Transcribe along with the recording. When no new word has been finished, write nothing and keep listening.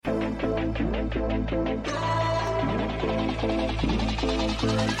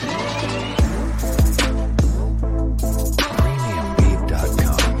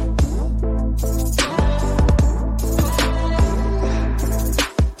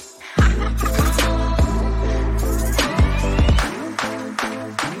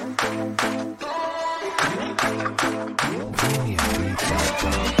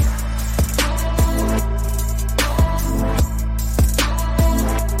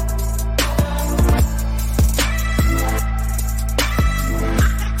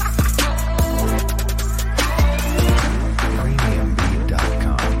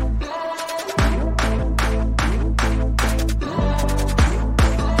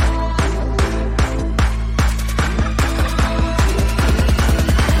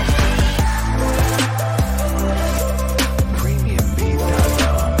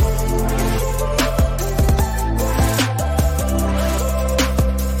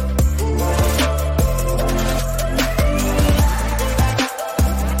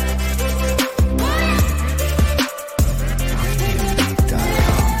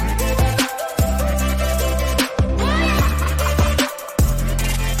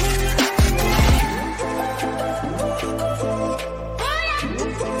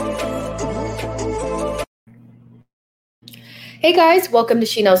Hey guys, welcome to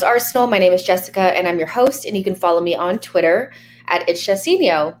She Knows Arsenal. My name is Jessica and I'm your host, and you can follow me on Twitter at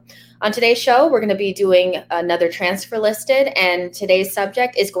 @ItchJessinho. On today's show, we're going to be doing another transfer listed, and today's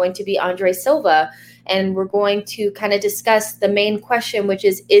subject is going to be Andre Silva. And we're going to kind of discuss the main question, which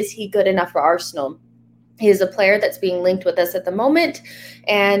is he good enough for Arsenal? He is a player that's being linked with us at the moment,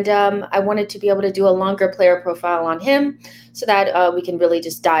 and I wanted to be able to do a longer player profile on him so that we can really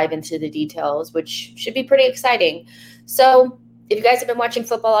just dive into the details, which should be pretty exciting. So if you guys have been watching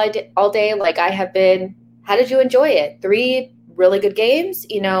football all day like I have been, how did you enjoy it? 3 really good games.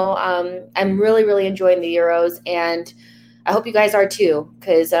 I'm really, really enjoying the Euros, and I hope you guys are too,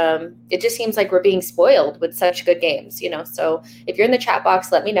 because it just seems like we're being spoiled with such good games, So if you're in the chat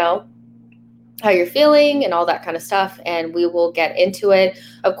box, let me know how you're feeling and all that kind of stuff, and we will get into it.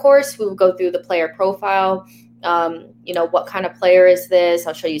 Of course, we will go through the player profile. What kind of player is this?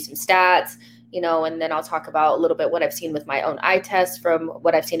 I'll show you some stats. And then I'll talk about a little bit what I've seen with my own eye test from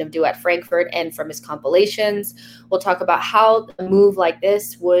what I've seen him do at Frankfurt and from his compilations. We'll talk about how a move like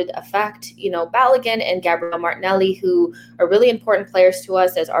this would affect, Balogun and Gabriel Martinelli, who are really important players to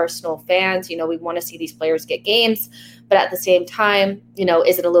us as Arsenal fans. We want to see these players get games, but at the same time,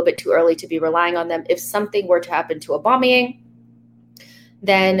 is it a little bit too early to be relying on them? If something were to happen to Aubameyang,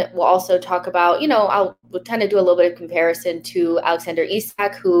 then we'll also talk about, we'll kind of do a little bit of comparison to Alexander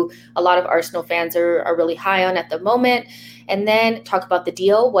Isak, who a lot of Arsenal fans are really high on at the moment. And then talk about the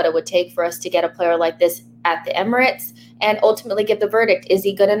deal, what it would take for us to get a player like this at the Emirates, and ultimately give the verdict. Is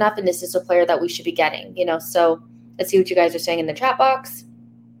he good enough? And this is a player that we should be getting, So let's see what you guys are saying in the chat box.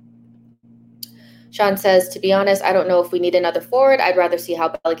 Sean says, to be honest, I don't know if we need another forward. I'd rather see how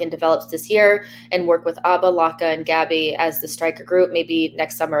Balogun develops this year and work with Abba, Laka, and Gabby as the striker group. Maybe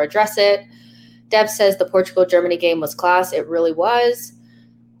next summer address it. Deb says the Portugal-Germany game was class. It really was.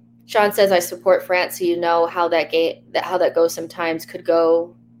 Sean says, I support France, so you know how that goes sometimes. Could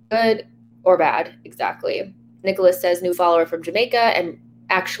go good or bad. Exactly. Nicholas says, new follower from Jamaica, and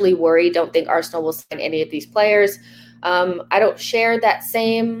actually worried. Don't think Arsenal will sign any of these players. I don't share that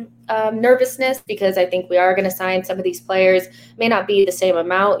same nervousness, because I think we are going to sign some of these players. May not be the same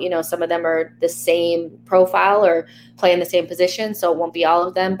amount. Some of them are the same profile or play in the same position, so it won't be all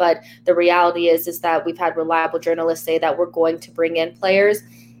of them. But the reality is that we've had reliable journalists say that we're going to bring in players.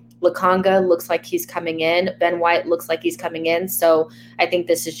 Lokonga looks like he's coming in. Ben White looks like he's coming in. So I think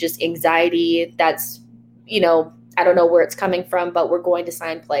this is just anxiety that's, I don't know where it's coming from, but we're going to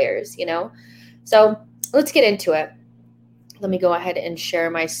sign players, So let's get into it. Let me go ahead and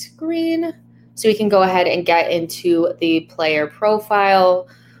share my screen so we can go ahead and get into the player profile.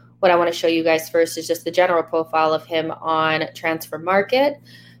 What I want to show you guys first is just the general profile of him on Transfer Market.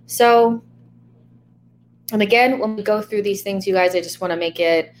 So, and again, when we go through these things, you guys, I just want to make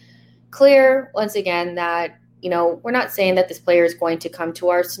it clear once again that, we're not saying that this player is going to come to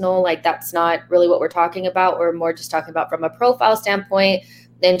Arsenal. Like, that's not really what we're talking about. We're more just talking about from a profile standpoint,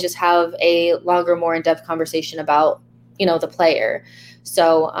 then just have a longer, more in-depth conversation about the player.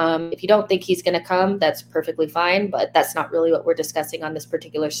 So if you don't think he's going to come, that's perfectly fine, but that's not really what we're discussing on this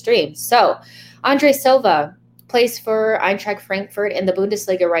particular stream. So Andre Silva plays for Eintracht Frankfurt in the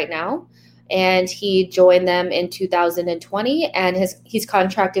Bundesliga right now, and he joined them in 2020, and he's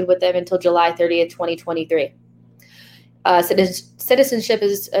contracted with them until July 30th, 2023. Citizenship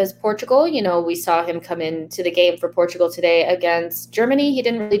is Portugal. We saw him come into the game for Portugal today against Germany. He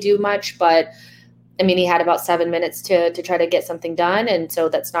didn't really do much, but I mean, he had about 7 minutes to try to get something done. And so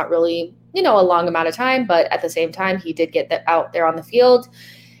that's not really, a long amount of time. But at the same time, he did get out there on the field.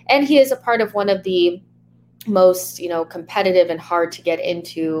 And he is a part of one of the most, competitive and hard to get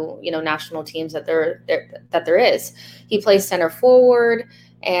into, national teams that there is. He plays center forward,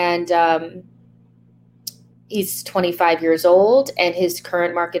 and he's 25 years old, and his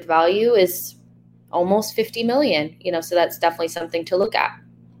current market value is almost 50 million, so that's definitely something to look at.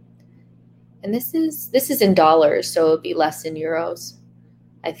 And this is in dollars, so it'd be less in euros,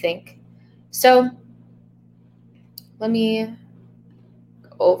 I think. So let me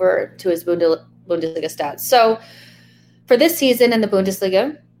go over to his Bundesliga stats. So for this season in the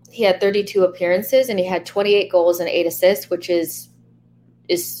Bundesliga, he had 32 appearances and he had 28 goals and 8 assists, which is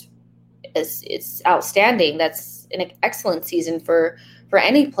outstanding. That's an excellent season for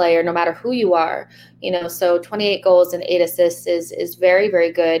any player, no matter who you are. So 28 goals and 8 assists is very,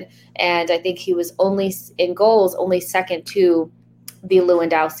 very good. And I think he was only second to the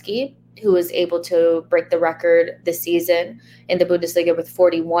Lewandowski, who was able to break the record this season in the Bundesliga with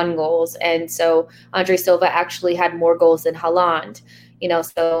 41 goals. And so Andre Silva actually had more goals than Haaland,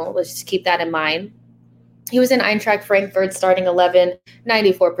 so let's just keep that in mind. He was in Eintracht Frankfurt starting 11,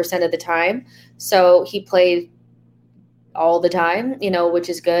 94% of the time. So he played all the time, which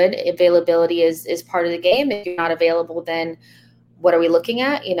is good. Availability is part of the game. If you're not available, then what are we looking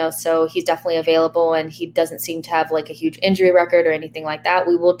at? So he's definitely available, and he doesn't seem to have like a huge injury record or anything like that.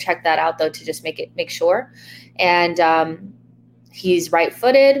 We will check that out though to just make sure. And he's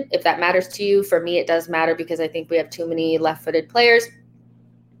right-footed. If that matters to you, for me, it does matter because I think we have too many left-footed players.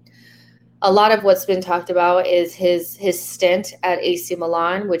 A lot of what's been talked about is his stint at AC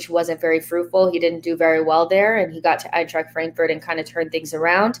Milan, which wasn't very fruitful. He didn't do very well there, and he got to Eintracht Frankfurt and kind of turned things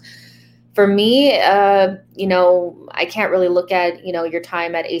around. For me, I can't really look at, your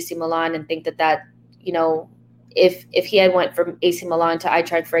time at AC Milan and think that, if he had went from AC Milan to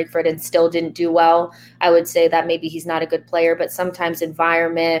Eintracht Frankfurt and still didn't do well, I would say that maybe he's not a good player. But sometimes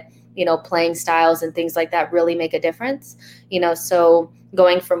environment, playing styles and things like that really make a difference. So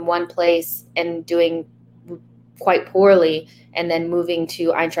going from one place and doing quite poorly and then moving to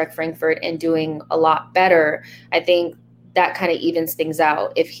Eintracht Frankfurt and doing a lot better, I think that kind of evens things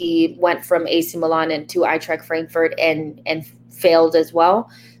out. If he went from AC Milan and to Eintracht Frankfurt and failed as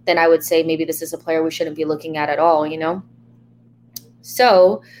well, then I would say maybe this is a player we shouldn't be looking at all,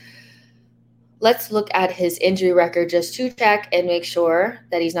 So let's look at his injury record just to check and make sure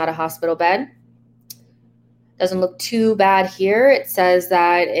that he's not a hospital bed. Doesn't look too bad here. It says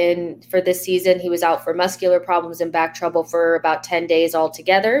that for this season, he was out for muscular problems and back trouble for about 10 days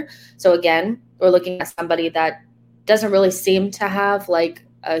altogether. So again, we're looking at somebody that doesn't really seem to have like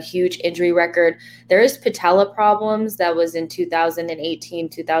a huge injury record. There is patella problems. That was in 2018,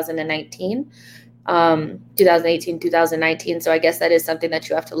 2019. 2018, 2019. So I guess that is something that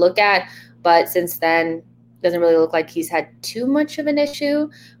you have to look at. But since then, doesn't really look like he's had too much of an issue.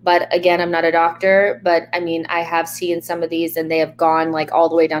 But again, I'm not a doctor, but I mean, I have seen some of these and they have gone like all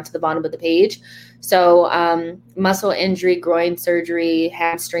the way down to the bottom of the page. So muscle injury, groin surgery,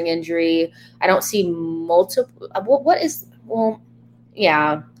 hamstring injury. I don't see multiple.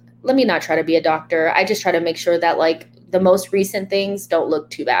 Yeah, let me not try to be a doctor. I just try to make sure that like the most recent things don't look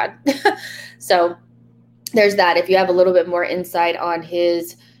too bad. So there's that. If you have a little bit more insight on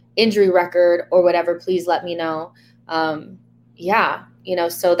his injury record or whatever, please let me know. So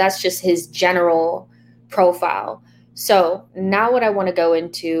that's just his general profile. So now what I want to go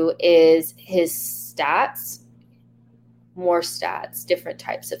into is his stats, more stats, different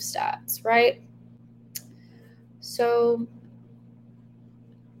types of stats, right? So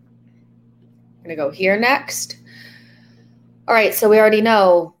I'm going to go here next. All right, so we already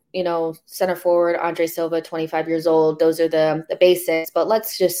know, center forward, Andre Silva, 25 years old. Those are the basics, but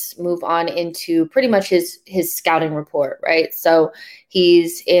let's just move on into pretty much his scouting report, right? So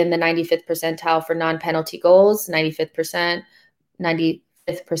he's in the 95th percentile for non-penalty goals, 95th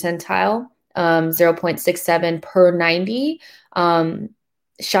percentile, 0.67 per 90.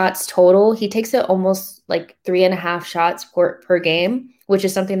 Shots total, he takes it almost like 3.5 shots per game, which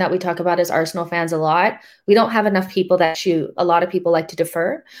is something that we talk about as Arsenal fans a lot. We don't have enough people that shoot. A lot of people like to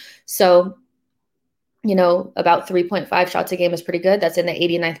defer. So, about 3.5 shots a game is pretty good. That's in the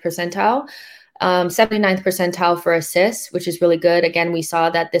 89th percentile. 79th percentile for assists, which is really good. Again, we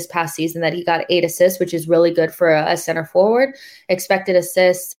saw that this past season that he got 8 assists, which is really good for a center forward. Expected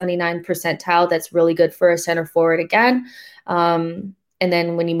assists, 79th percentile. That's really good for a center forward again. And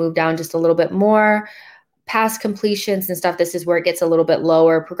then when you move down just a little bit more, pass completions and stuff, this is where it gets a little bit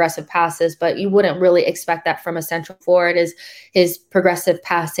lower, progressive passes, but you wouldn't really expect that from a central forward, is his progressive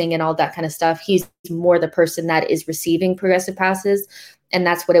passing and all that kind of stuff. He's more the person that is receiving progressive passes, and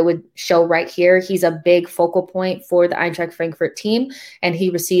that's what it would show right here. He's a big focal point for the Eintracht Frankfurt team, and he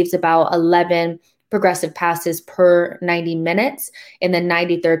receives about 11 progressive passes per 90 minutes in the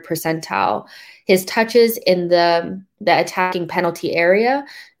 93rd percentile. His touches in the attacking penalty area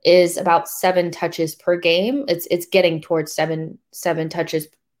is about 7 touches per game. It's getting towards seven touches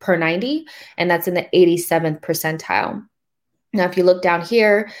per 90, and that's in the 87th percentile. Now, if you look down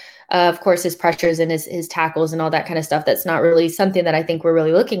here, of course, his pressures and his tackles and all that kind of stuff, that's not really something that I think we're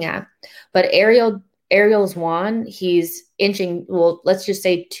really looking at. But aerials won, he's inching, well, let's just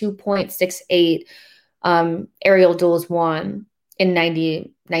say 2.68 aerial duels won in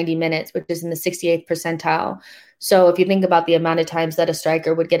 90 minutes, which is in the 68th percentile. So if you think about the amount of times that a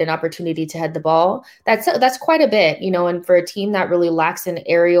striker would get an opportunity to head the ball, that's quite a bit, and for a team that really lacks an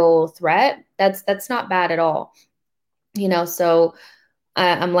aerial threat, that's not bad at all. So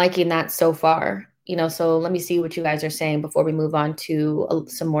I'm liking that so far. So let me see what you guys are saying before we move on to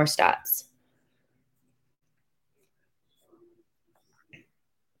some more stats.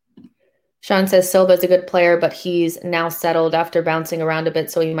 Sean says Silva is a good player, but he's now settled after bouncing around a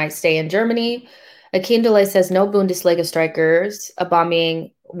bit, so he might stay in Germany. Akindele says no Bundesliga strikers.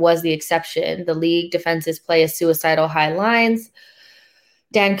 Aubameyang was the exception. The league defenses play a suicidal high lines.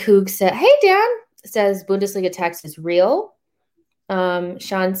 Dan Koog said, hey, Dan, says Bundesliga tax is real.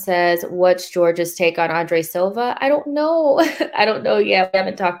 Sean says, what's George's take on Andre Silva? I don't know. I don't know yet. We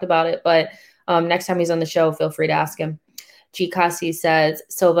haven't talked about it, but next time he's on the show, feel free to ask him. G. Kasi says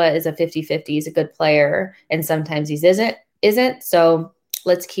Silva is a 50-50. He's a good player, and sometimes he isn't. So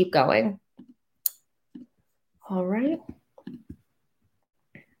let's keep going. All right.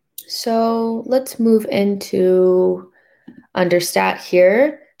 So let's move into Understat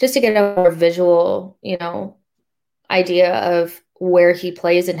here, just to get a more visual, idea of where he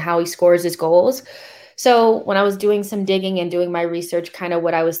plays and how he scores his goals. So when I was doing some digging and doing my research, kind of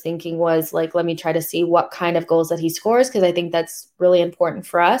what I was thinking was like, let me try to see what kind of goals that he scores, because I think that's really important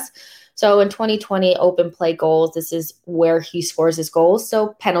for us. So in 2020 open play goals, this is where he scores his goals.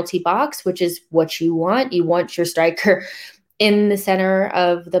 So penalty box, which is what you want. You want your striker in the center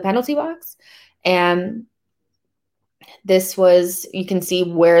of the penalty box. And this was, you can see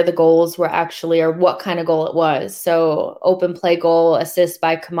where the goals were actually, or what kind of goal it was. So open play goal, assist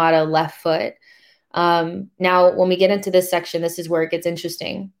by Kamada, left foot. Now, when we get into this section, this is where it gets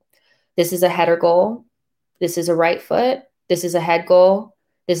interesting. This is a header goal. This is a right foot. This is a head goal.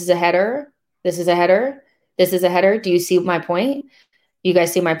 This is a header. This is a header. This is a header. Do you see my point? You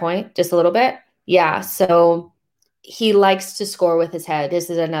guys see my point? Just a little bit? Yeah. So he likes to score with his head. This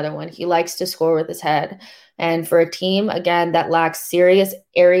is another one. He likes to score with his head. And for a team, again, that lacks serious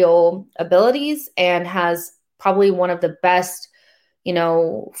aerial abilities and has probably one of the best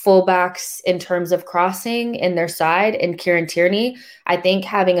fullbacks in terms of crossing in their side, and Kieran Tierney, I think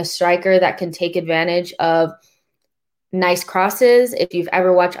having a striker that can take advantage of nice crosses. If you've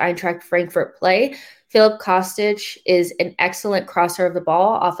ever watched Eintracht Frankfurt play, Filip Kostic is an excellent crosser of the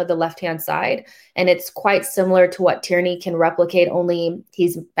ball off of the left-hand side. And it's quite similar to what Tierney can replicate, only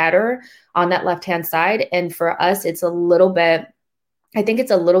he's better on that left-hand side. And for us, I think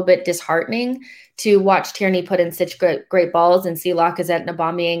it's a little bit disheartening to watch Tierney put in such great balls and see Lacazette and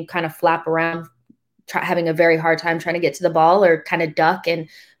Aubameyang kind of flap around, having a very hard time trying to get to the ball, or kind of duck and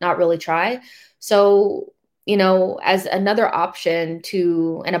not really try. So, as another option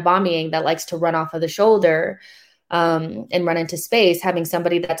to an Aubameyang that likes to run off of the shoulder and run into space, having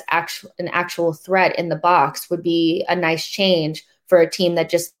somebody that's an actual threat in the box would be a nice change for a team that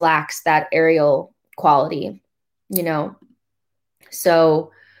just lacks that aerial quality,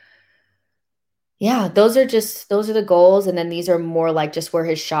 So yeah, those are the goals. And then these are more like just where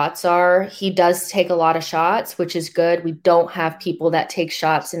his shots are. He does take a lot of shots, which is good. We don't have people that take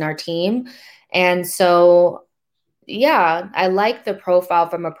shots in our team. And so, yeah, I like the profile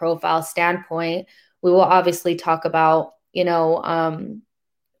from a profile standpoint. We will obviously talk about,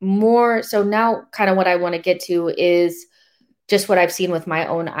 more. So now kind of what I want to get to is just what I've seen with my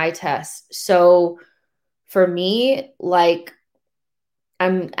own eye test. So for me, like,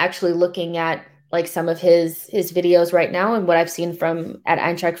 I'm actually looking at like some of his videos right now and what I've seen from at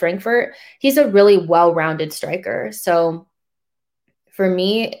Eintracht Frankfurt. He's a really well-rounded striker. So for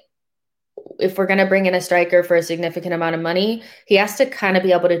me, if we're going to bring in a striker for a significant amount of money, he has to kind of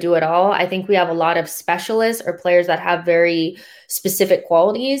be able to do it all. I think we have a lot of specialists or players that have very specific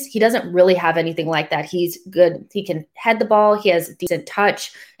qualities. He doesn't really have anything like that. He's good. He can head the ball. He has decent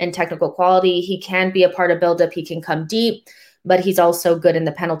touch and technical quality. He can be a part of buildup. He can come deep, but he's also good in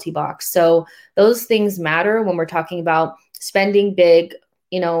the penalty box. So those things matter when we're talking about spending big,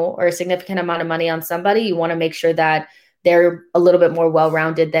 or a significant amount of money on somebody. You want to make sure that they're a little bit more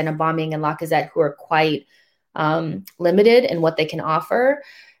well-rounded than Aubameyang and Lacazette, who are quite limited in what they can offer.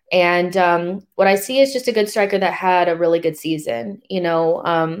 And what I see is just a good striker that had a really good season,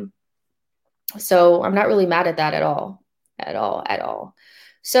 so I'm not really mad at that at all.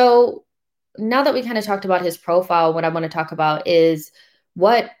 So now that we kind of talked about his profile, what I want to talk about is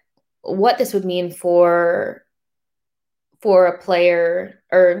what this would mean for a player,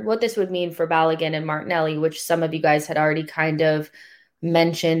 or what this would mean for Balogun and Martinelli, which some of you guys had already kind of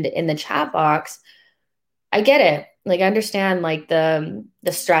mentioned in the chat box. I get it. Like, I understand like the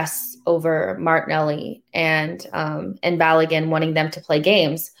stress over Martinelli and Balogun wanting them to play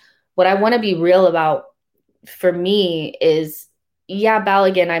games. What I want to be real about for me is, yeah,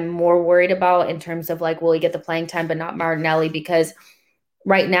 Balogun I'm more worried about in terms of like, will he get the playing time, but not Martinelli, because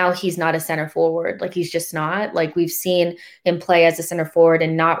right now he's not a center forward. Like, he's just not. Like, we've seen him play as a center forward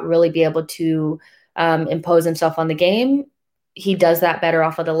and not really be able to impose himself on the game. He does that better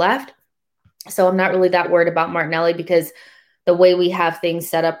off of the left. So I'm not really that worried about Martinelli, because the way we have things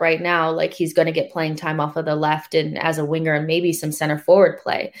set up right now, like, he's going to get playing time off of the left and as a winger and maybe some center forward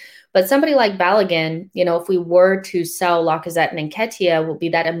play. But somebody like Balogun, if we were to sell Lacazette and Nketiah, will be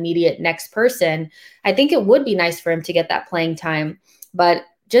that immediate next person. I think it would be nice for him to get that playing time. But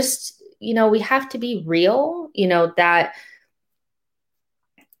just, we have to be real, that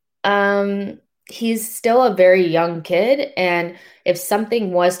he's still a very young kid. And if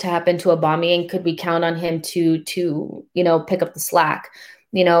something was to happen to Aubameyang, could we count on him to pick up the slack?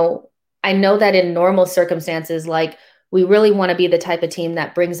 I know that in normal circumstances, like, we really want to be the type of team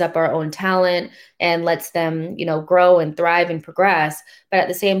that brings up our own talent and lets them, grow and thrive and progress. But at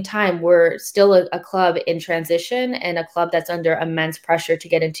the same time, we're still a club in transition and a club that's under immense pressure to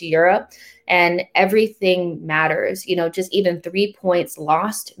get into Europe. And everything matters. Just even 3 points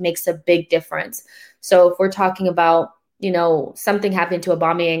lost makes a big difference. So if we're talking about, something happened to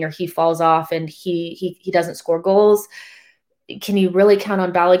Aubameyang, or he falls off and he doesn't score goals, can you really count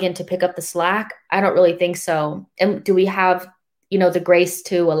on Balogun to pick up the slack? I don't really think so. And do we have, the grace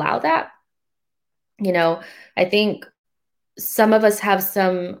to allow that? I think some of us have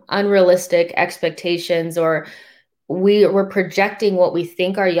some unrealistic expectations, or we're projecting what we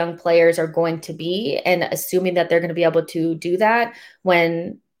think our young players are going to be and assuming that they're going to be able to do that,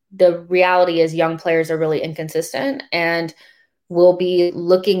 when the reality is young players are really inconsistent. And we'll be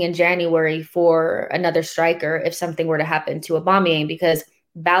looking in January for another striker if something were to happen to Aubameyang, because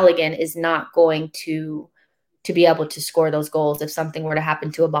Balogun is not going to be able to score those goals if something were to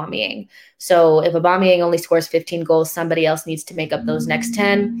happen to Aubameyang. So if Aubameyang only scores 15 goals, somebody else needs to make up those next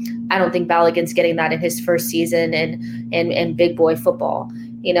 10. I don't think Balogun's getting that in his first season in big boy football,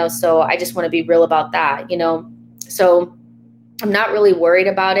 so I just want to be real about that, so I'm not really worried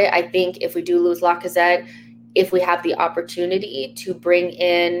about it. I think if we do lose Lacazette, if we have the opportunity to bring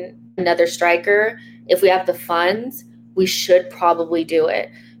in another striker, if we have the funds, we should probably do it.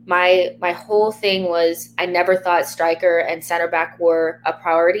 My whole thing was, I never thought striker and center back were a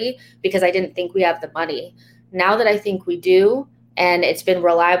priority because I didn't think we have the money. Now that I think we do, and it's been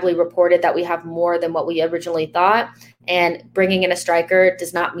reliably reported that we have more than what we originally thought, and bringing in a striker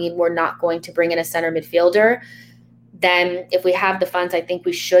does not mean we're not going to bring in a center midfielder, then if we have the funds, I think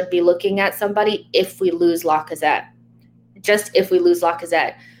we should be looking at somebody if we lose Lacazette. Just if we lose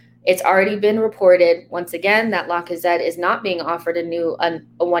Lacazette. It's already been reported, once again, that Lacazette is not being offered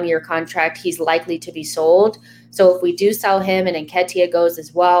a one-year contract. He's likely to be sold. So if we do sell him and Nketiah goes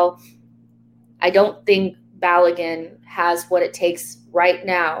as well, I don't think Balogun has what it takes right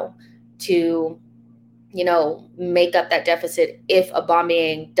now to, make up that deficit if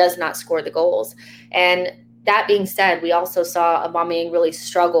Aubameyang does not score the goals. And that being said, we also saw Aubameyang really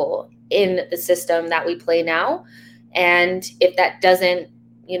struggle in the system that we play now. And if that doesn't,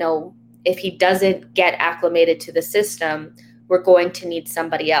 if he doesn't get acclimated to the system, we're going to need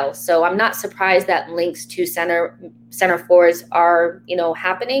somebody else. So I'm not surprised that links to center forwards are,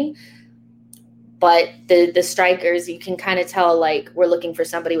 happening. But the strikers, you can kind of tell, like, we're looking for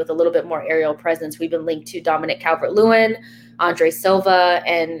somebody with a little bit more aerial presence. We've been linked to Dominic Calvert-Lewin, Andre Silva,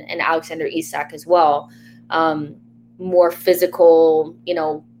 and Alexander Isak as well. More physical,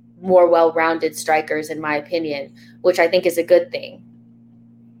 more well-rounded strikers, in my opinion, which I think is a good thing.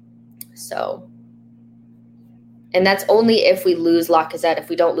 So, and that's only if we lose Lacazette. If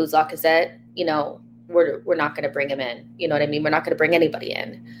we don't lose Lacazette, we're not going to bring him in. You know what I mean? We're not going to bring anybody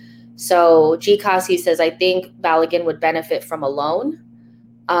in. So G. Kasi says, I think Balogun would benefit from a loan.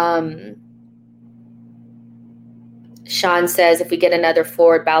 Sean says, if we get another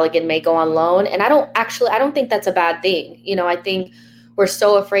forward, Balogun may go on loan. And I don't think that's a bad thing. I think we're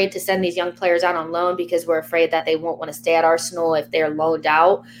so afraid to send these young players out on loan because we're afraid that they won't want to stay at Arsenal if they're loaned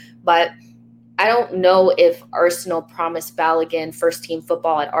out. But I don't know if Arsenal promised Balogun first-team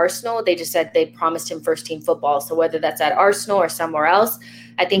football at Arsenal. They just said they promised him first-team football. So whether that's at Arsenal or somewhere else,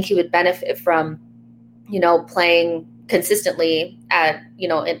 I think he would benefit from, playing consistently at,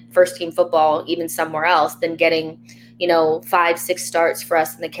 in first-team football, even somewhere else, than getting, 5-6 starts for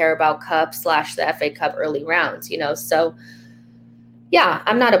us in the Carabao Cup / the FA Cup early rounds, So, yeah,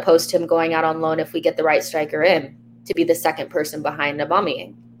 I'm not opposed to him going out on loan if we get the right striker in to be the second person behind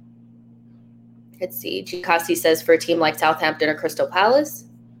Aubameyang. Let's see. Gikasi says for a team like Southampton or Crystal Palace.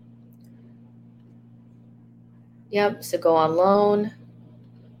 Yep, so go on loan.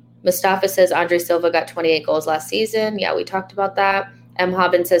 Mustafa says Andre Silva got 28 goals last season. Yeah, we talked about that. M.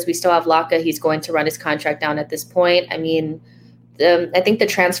 Hobbin says we still have Laka. He's going to run his contract down at this point. I mean, I think the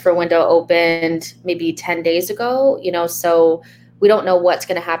transfer window opened maybe 10 days ago, so we don't know what's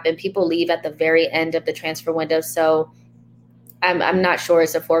going to happen. People leave at the very end of the transfer window, so I'm not sure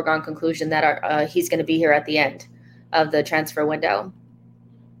it's a foregone conclusion that he's going to be here at the end of the transfer window.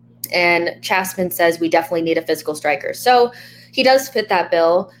 And Chasman says we definitely need a physical striker. So he does fit that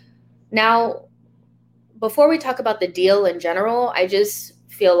bill. Now, before we talk about the deal in general, I just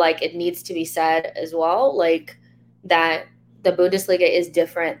feel like it needs to be said as well, like that the Bundesliga is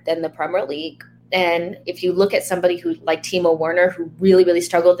different than the Premier League. And if you look at somebody who like Timo Werner, who really, really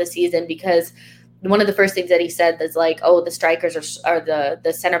struggled this season because one of the first things that he said was like, oh, the strikers are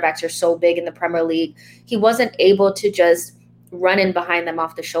the center backs are so big in the Premier League. He wasn't able to just run in behind them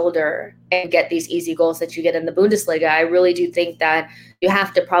off the shoulder and get these easy goals that you get in the Bundesliga. I really do think that you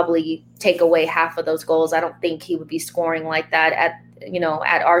have to probably take away half of those goals. I don't think he would be scoring like that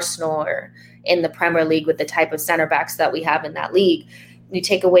at Arsenal or in the Premier League with the type of center backs that we have in that league. You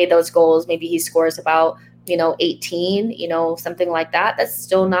take away those goals, maybe he scores about 18, something like that. That's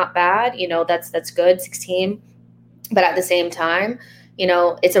still not bad. That's good, 16. But at the same time,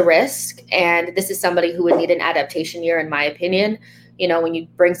 it's a risk. And this is somebody who would need an adaptation year, in my opinion. When you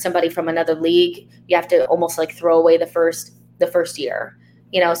bring somebody from another league, you have to almost like throw away the first year.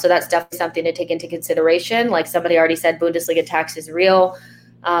 So that's definitely something to take into consideration. Like somebody already said, Bundesliga tax is real.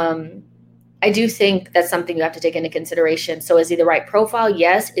 I do think that's something you have to take into consideration. So is he the right profile?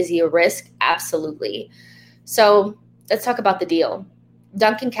 Yes. Is he a risk? Absolutely. So let's talk about the deal.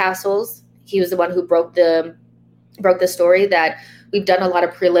 Duncan Castles, he was the one who broke the story that we've done a lot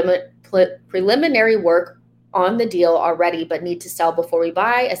of preliminary work on the deal already, but need to sell before we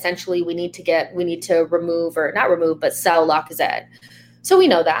buy. Essentially, we need to remove, or not remove, but sell Lacazette. So we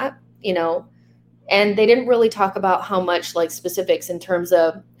know that, and they didn't really talk about how much, like specifics in terms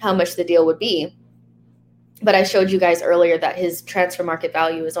of how much the deal would be. But I showed you guys earlier that his transfer market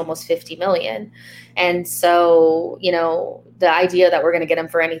value is almost 50 million. And so, the idea that we're going to get him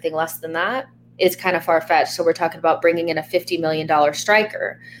for anything less than that is kind of far-fetched. So we're talking about bringing in a $50 million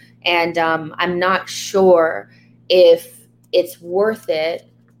striker. And I'm not sure if it's worth it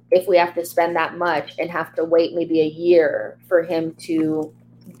if we have to spend that much and have to wait maybe a year for him to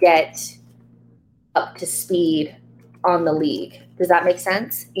get up to speed on the league. Does that make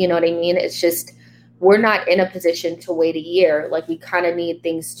sense? You know what I mean? It's just, we're not in a position to wait a year. Like, we kind of need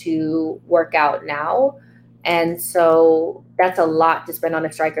things to work out now. And so that's a lot to spend on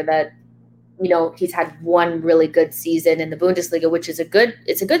a striker that, he's had one really good season in the Bundesliga, which is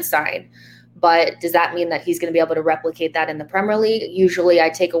it's a good sign. But does that mean that he's going to be able to replicate that in the Premier League? Usually I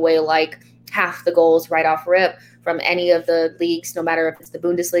take away like half the goals right off rip from any of the leagues, no matter if it's the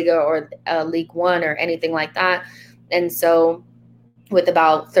Bundesliga or League One or anything like that. And so with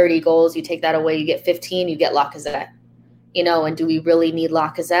about 30 goals, you take that away, you get 15, you get Lacazette. And do we really need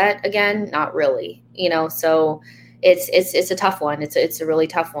Lacazette again? Not really. So it's a tough one. It's a really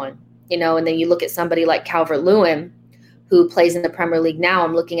tough one. And then you look at somebody like Calvert-Lewin, who plays in the Premier League now.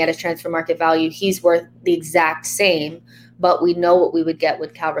 I'm looking at his transfer market value. He's worth the exact same, but we know what we would get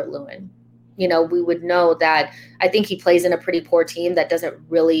with Calvert-Lewin. We would know that. I think he plays in a pretty poor team that doesn't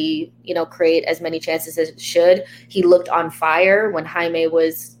really, create as many chances as it should. He looked on fire when Jaime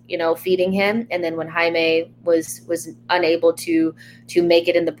was, feeding him. And then when Jaime was unable to make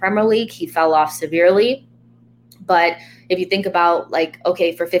it in the Premier League, he fell off severely. But if you think about like,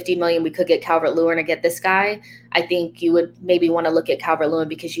 okay, for 50 million, we could get Calvert-Lewin or get this guy. I think you would maybe want to look at Calvert-Lewin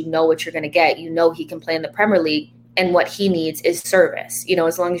because you know what you're going to get. You know he can play in the Premier League, and what he needs is service.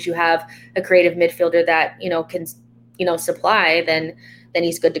 As long as you have a creative midfielder that can supply, then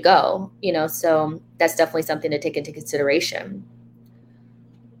he's good to go. So that's definitely something to take into consideration.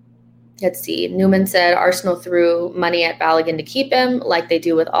 Let's see. Newman said Arsenal threw money at Balogun to keep him, like they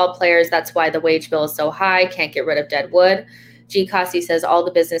do with all players. That's why the wage bill is so high. Can't get rid of dead wood. G. Cossey says all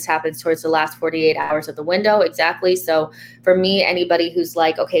the business happens towards the last 48 hours of the window. Exactly. So for me, anybody who's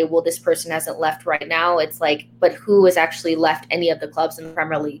like, okay, well, this person hasn't left right now, it's like, but who has actually left any of the clubs in the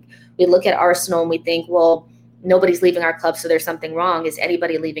Premier League? We look at Arsenal and we think, well, nobody's leaving our club, so there's something wrong. Is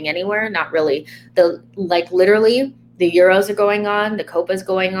anybody leaving anywhere? Not really. Literally, the Euros are going on, the Copa's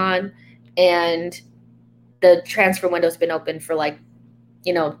going on, and the transfer window's been open for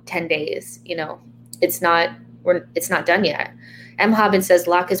 10 days. It's not done yet. M. Hobbins says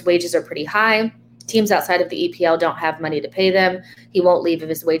Laka's wages are pretty high. Teams outside of the EPL don't have money to pay them. He won't leave if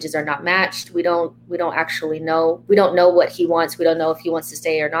his wages are not matched. We don't actually know. We don't know what he wants. We don't know if he wants to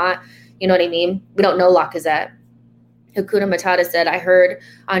stay or not. You know what I mean? We don't know Lacazette. Hakuna Matata said, I heard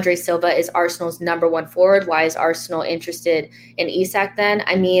Andre Silva is Arsenal's number one forward. Why is Arsenal interested in Isak then?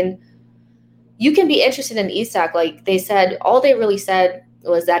 I mean, you can be interested in Isak. Like they said, all they really said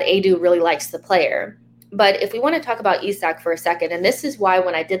was that Edu really likes the player. But if we want to talk about Isak for a second, and this is why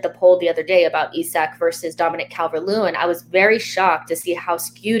when I did the poll the other day about Isak versus Dominic Calvert-Lewin, I was very shocked to see how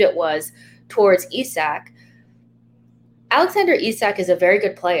skewed it was towards Isak. Alexander Isak is a very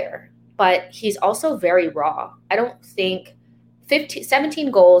good player, but he's also very raw. I don't think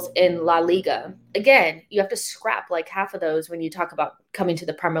 17 goals in La Liga. Again, you have to scrap like half of those when you talk about coming to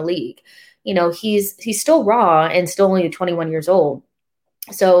the Premier League. He's still raw and still only 21 years old.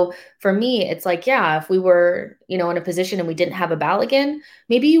 So for me, it's like, yeah, if we were, in a position and we didn't have a Balogun,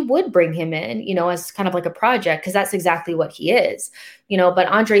 maybe you would bring him in, as kind of like a project, because that's exactly what he is, but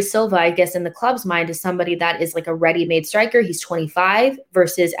Andre Silva, I guess in the club's mind, is somebody that is like a ready-made striker. He's 25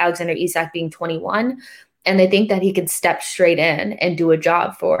 versus Alexander Isak being 21. And they think that he can step straight in and do a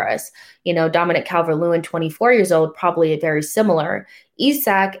job for us. Dominic Calvert-Lewin, 24 years old, probably very similar.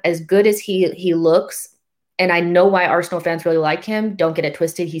 Isak, as good as he looks, and I know why Arsenal fans really like him, don't get it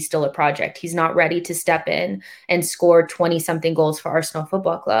twisted, he's still a project. He's not ready to step in and score 20-something goals for Arsenal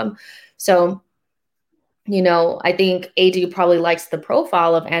Football Club. So, I think AD probably likes the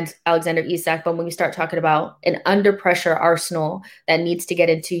profile of Alexander Isak, but when we start talking about an under-pressure Arsenal that needs to get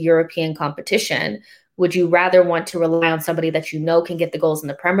into European competition, would you rather want to rely on somebody that can get the goals in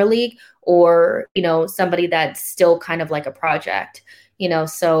the Premier League, or, somebody that's still kind of like a project?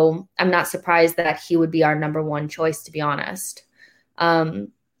 So I'm not surprised that he would be our number one choice, to be honest. But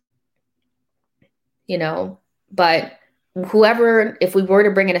whoever, if we were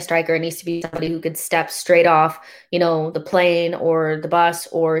to bring in a striker, it needs to be somebody who could step straight off, the plane or the bus,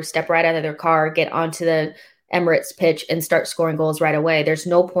 or step right out of their car, get onto the Emirates pitch and start scoring goals right away. There's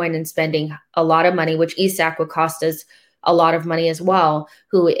no point in spending a lot of money, which Isak would cost us a lot of money as well,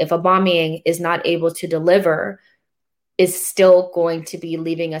 who, if Aubameyang is not able to deliver, is still going to be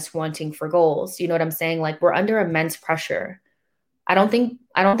leaving us wanting for goals. You know what I'm saying? Like, we're under immense pressure. I don't think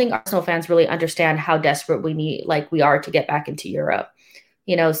Arsenal fans really understand how desperate we are to get back into Europe.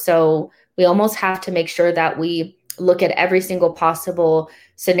 So we almost have to make sure that we look at every single possible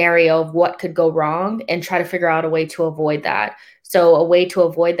scenario of what could go wrong and try to figure out a way to avoid that. So a way to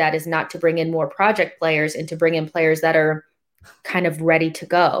avoid that is not to bring in more project players and to bring in players that are kind of ready to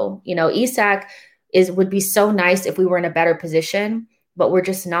go. Isak would be so nice if we were in a better position, but we're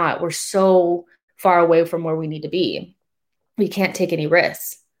just not. We're so far away from where we need to be. We can't take any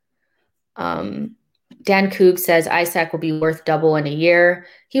risks. Dan Koog says Isak will be worth double in a year.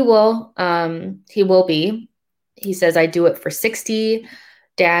 He will. He will be. He says, I do it for 60.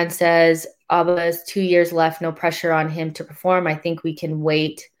 Dan says, Abba has 2 years left. No pressure on him to perform. I think we can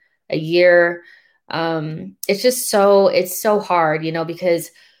wait a year. It's so hard,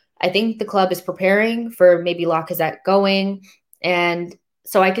 because I think the club is preparing for maybe Lacazette going. And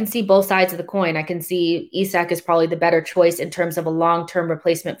so I can see both sides of the coin. I can see Isak is probably the better choice in terms of a long-term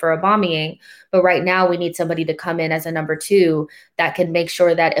replacement for Aubameyang. But right now we need somebody to come in as a number 2 that can make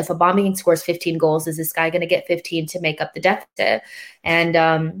sure that if Aubameyang scores 15 goals, is this guy going to get 15 to make up the deficit? And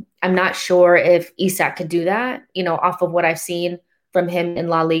I'm not sure if Isak could do that, off of what I've seen from him in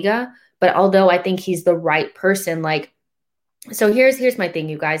La Liga. But although I think he's the right person, so here's my thing,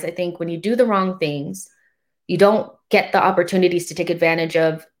 you guys. I think when you do the wrong things, you don't get the opportunities to take advantage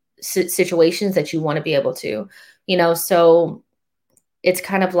of situations that you want to be able to, so it's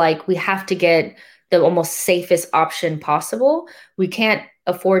kind of like we have to get the almost safest option possible. We can't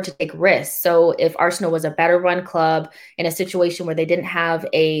afford to take risks. So if Arsenal was a better run club in a situation where they didn't have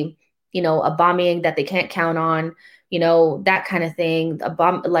a, a bombing that they can't count on, that kind of thing, a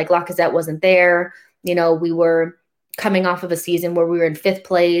bomb like Lacazette wasn't there, we were coming off of a season where we were in 5th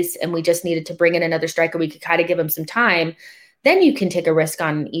place and we just needed to bring in another striker. We could kind of give him some time. Then you can take a risk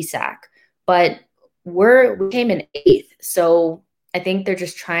on Isak. But we came in 8th. So I think they're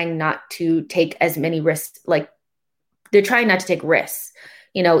just trying not to take as many risks. Like they're trying not to take risks,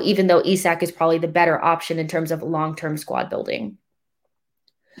 even though Isak is probably the better option in terms of long-term squad building.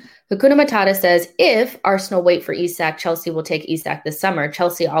 Hakuna Matata says, if Arsenal wait for Isak, Chelsea will take Isak this summer.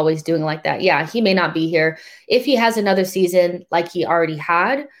 Chelsea always doing like that. Yeah, he may not be here. If he has another season like he already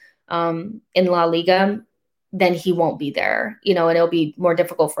had in La Liga, then he won't be there, and it'll be more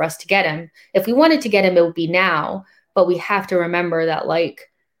difficult for us to get him. If we wanted to get him, it would be now. But we have to remember that,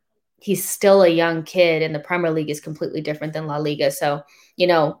 he's still a young kid and the Premier League is completely different than La Liga. So,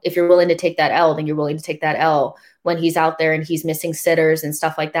 if you're willing to take that L, then you're willing to take that L when he's out there and he's missing sitters and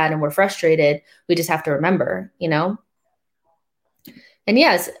stuff like that. And we're frustrated. We just have to remember, And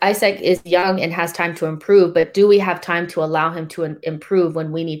yes, Isak is young and has time to improve, but do we have time to allow him to improve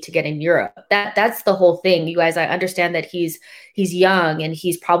when we need to get in Europe? That's the whole thing. You guys, I understand that he's young and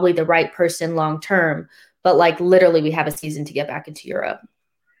he's probably the right person long term, but literally we have a season to get back into Europe.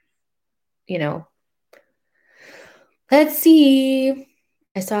 Let's see.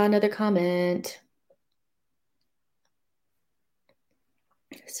 I saw another comment.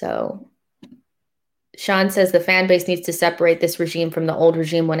 So Sean says the fan base needs to separate this regime from the old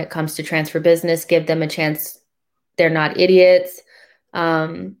regime when it comes to transfer business, give them a chance. They're not idiots.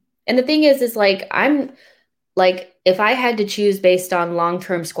 And the thing is I'm if I had to choose based on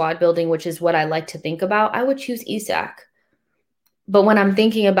long-term squad building, which is what I like to think about, I would choose Isak. But when I'm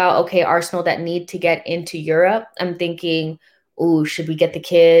thinking about, okay, Arsenal that need to get into Europe, I'm thinking, ooh, should we get the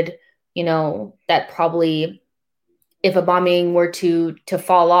kid? That probably, if Aubameyang were to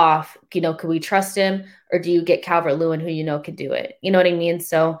fall off, could we trust him? Or do you get Calvert-Lewin who could do it? You know what I mean?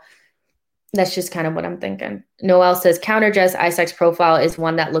 So that's just kind of what I'm thinking. Noel says, Counterjust Isak's profile is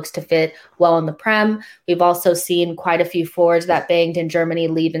one that looks to fit well in the Prem. We've also seen quite a few forwards that banged in Germany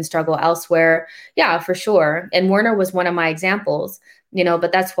leave and struggle elsewhere. Yeah, for sure. And Werner was one of my examples,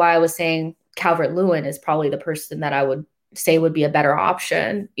 but that's why I was saying Calvert-Lewin is probably the person that I would say would be a better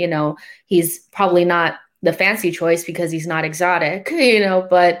option. He's probably not the fancy choice because he's not exotic,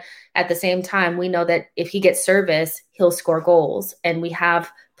 but at the same time, we know that if he gets service, he'll score goals. And we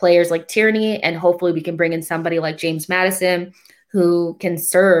have players like Tierney, and hopefully we can bring in somebody like James Maddison who can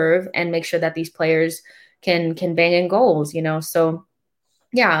serve and make sure that these players can bang in goals, So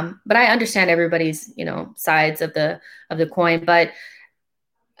yeah, but I understand everybody's, sides of the coin. But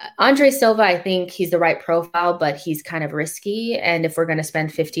Andre Silva, I think he's the right profile, but he's kind of risky. And if we're going to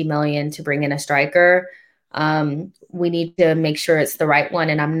spend 50 million to bring in a striker, we need to make sure it's the right one.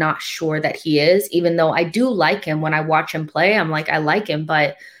 And I'm not sure that he is, even though I do like him. When I watch him play, I'm like, I like him,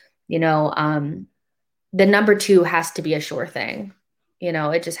 but the number 2 has to be a sure thing.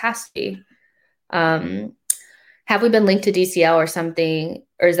 It just has to be. Have we been linked to DCL or something?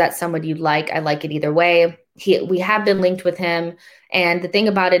 Or is that someone you'd like? I like it either way. We have been linked with him. And the thing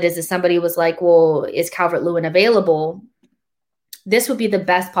about it is if somebody was like, well, is Calvert-Lewin available? This would be the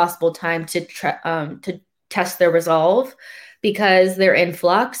best possible time to test their resolve, because they're in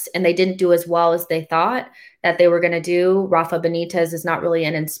flux and they didn't do as well as they thought that they were going to do. Rafa Benitez is not really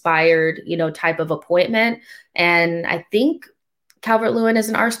an inspired, type of appointment. And I think Calvert-Lewin is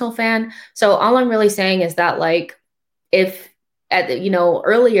an Arsenal fan. So all I'm really saying is that if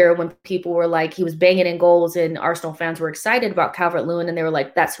earlier when people were like, he was banging in goals and Arsenal fans were excited about Calvert-Lewin and they were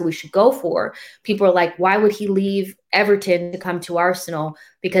like, that's who we should go for. People are like, why would he leave Everton to come to Arsenal?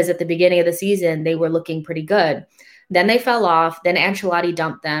 Because at the beginning of the season, they were looking pretty good. Then they fell off. Then Ancelotti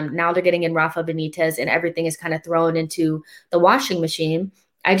dumped them. Now they're getting in Rafa Benitez and everything is kind of thrown into the washing machine.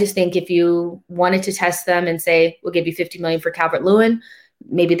 I just think if you wanted to test them and say, we'll give you 50 million for Calvert-Lewin,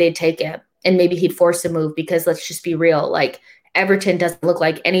 maybe they'd take it. And maybe he'd force a move, because let's just be real. Everton doesn't look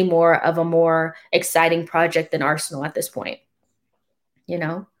like any more of a more exciting project than Arsenal at this point,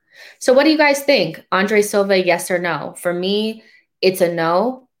 So what do you guys think? Andre Silva, yes or no? For me, it's a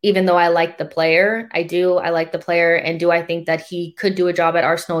no, even though I like the player. I like the player. And do I think that he could do a job at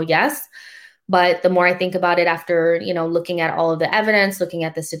Arsenal? Yes. But the more I think about it after, looking at all of the evidence, looking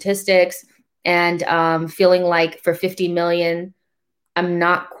at the statistics, and feeling like for 50 million, I'm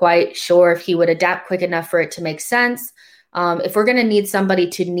not quite sure if he would adapt quick enough for it to make sense. If we're going to need somebody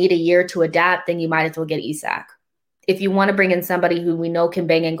to need a year to adapt, then you might as well get Isak. if you want to bring in somebody who we know can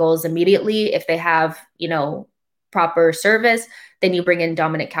bang in goals immediately, if they have, proper service, then you bring in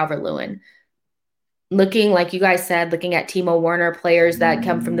Dominic Calvert-Lewin. Looking, like you guys said, looking at Timo Werner, players that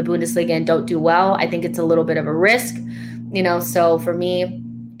come from the Bundesliga and don't do well, I think it's a little bit of a risk, so for me,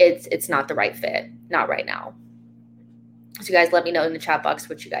 it's not the right fit, not right now. So you guys let me know in the chat box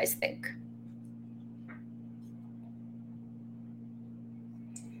what you guys think.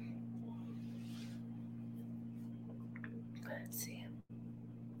 Let's see.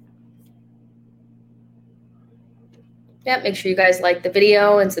 Yeah, make sure you guys like the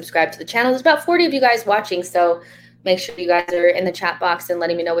video and subscribe to the channel. There's about 40 of you guys watching, so make sure you guys are in the chat box and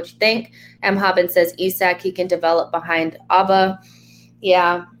letting me know what you think. M. Hobbin says, Isak, he can develop behind Abba.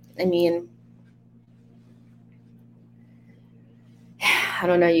 Yeah, I mean, I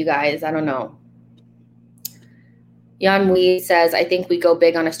don't know, you guys. I don't know. Jan Wee says, I think we go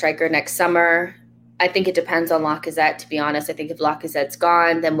big on a striker next summer. I think it depends on Lacazette, to be honest. I think if Lacazette's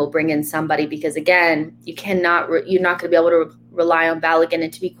gone, then we'll bring in somebody because, again, you're not going to be able to rely on Balogun.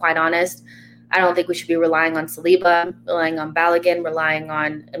 And to be quite honest, I don't think we should be relying on Saliba, relying on Balogun, relying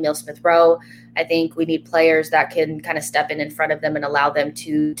on Emile Smith-Rowe. I think we need players that can kind of step in front of them and allow them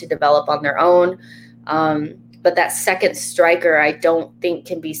to develop on their own. But that second striker, I don't think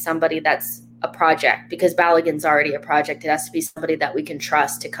can be somebody that's a project, because Balogun's already a project. It has to be somebody that we can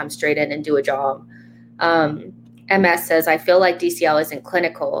trust to come straight in and do a job. MS says, I feel like DCL isn't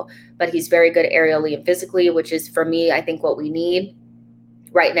clinical, but he's very good aerially and physically, which is, for me, I think what we need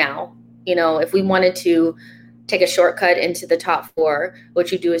right now. If we wanted to take a shortcut into the top four,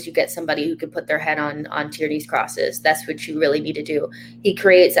 what you do is you get somebody who can put their head on Tierney's crosses. That's what you really need to do. He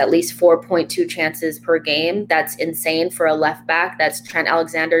creates at least 4.2 chances per game. That's insane for a left back. That's Trent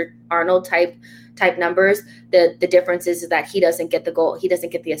Alexander-Arnold type numbers. The difference is that he doesn't get the goal. He doesn't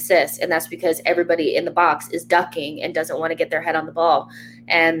get the assist. And that's because everybody in the box is ducking and doesn't want to get their head on the ball.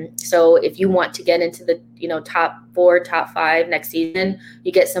 And so if you want to get into the, top 4, top 5 next season,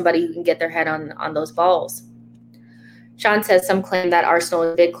 you get somebody who can get their head on those balls. Sean says, some claim that Arsenal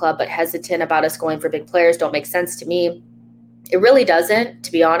is a big club, but hesitant about us going for big players. Don't make sense to me. It really doesn't,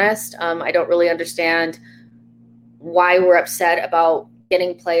 to be honest. I don't really understand why we're upset about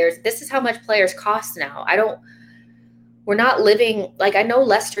getting players. This is how much players cost now. We're not living, like, I know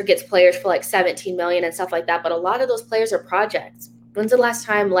Leicester gets players for like 17 million and stuff like that, but a lot of those players are projects. When's the last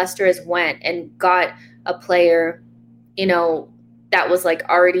time Leicester has went and got a player, that was like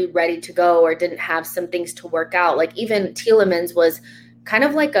already ready to go or didn't have some things to work out? Like even Tielemans was kind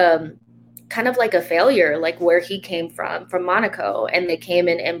of like a failure, like where he came from Monaco, and they came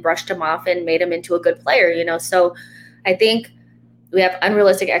in and brushed him off and made him into a good player, So I think we have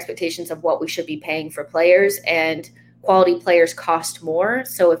unrealistic expectations of what we should be paying for players, and quality players cost more.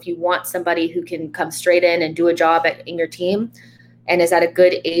 So if you want somebody who can come straight in and do a job in your team and is at a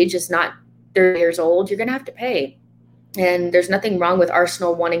good age, is not 30 years old, you're going to have to pay. And there's nothing wrong with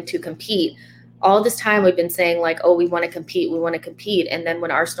Arsenal wanting to compete. All this time we've been saying like, oh, we want to compete. And then when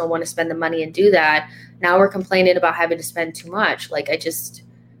Arsenal want to spend the money and do that, now we're complaining about having to spend too much. Like it's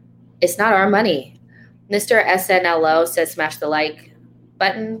not our money. Mr. SNLO says, smash the like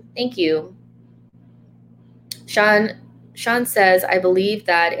button. Thank you. Sean says, I believe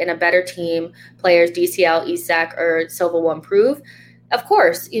that in a better team, players DCL, Isak, or Silva will improve. Of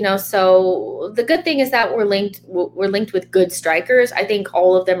course, so the good thing is that we're linked with good strikers. I think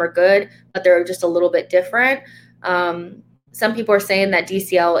all of them are good, but they're just a little bit different. Some people are saying that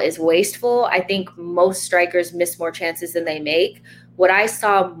DCL is wasteful. I think most strikers miss more chances than they make. What I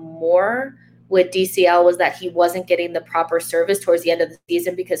saw more with DCL was that he wasn't getting the proper service towards the end of the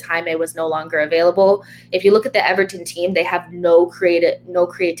season because Jaime was no longer available. If you look at the Everton team, they have no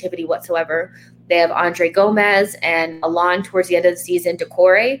creativity whatsoever. They have Andre Gomez and Alon towards the end of the season,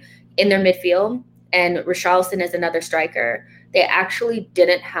 Decore in their midfield, and Richarlison is another striker. They actually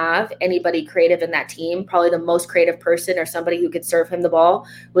didn't have anybody creative in that team. Probably the most creative person or somebody who could serve him the ball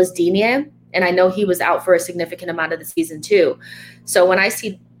was Digne, and I know he was out for a significant amount of the season too. So when I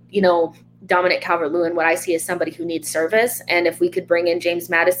see, Dominic Calvert-Lewin, what I see is somebody who needs service, and if we could bring in James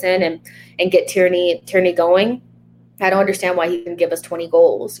Maddison and get Tierney going, I don't understand why he can give us 20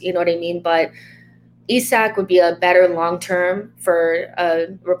 goals. You know what I mean? But Isak would be a better long-term for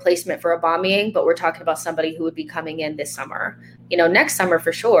a replacement for Aubameyang, but we're talking about somebody who would be coming in this summer. Next summer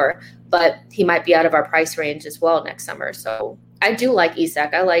for sure, but he might be out of our price range as well next summer. So I do like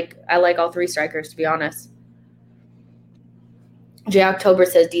Isak. I like all three strikers, to be honest. J October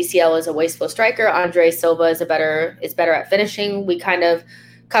says DCL is a wasteful striker. Andre Silva is better at finishing. We kind of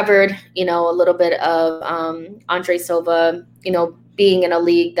covered, a little bit of Andre Silva, being in a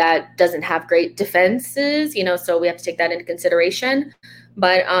league that doesn't have great defenses, so we have to take that into consideration.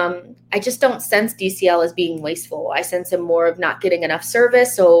 But I just don't sense DCL as being wasteful. I sense him more of not getting enough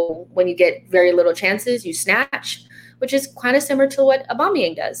service. So when you get very little chances, you snatch, which is kind of similar to what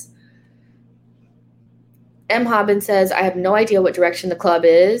Aubameyang does. M. Hobbin says, I have no idea what direction the club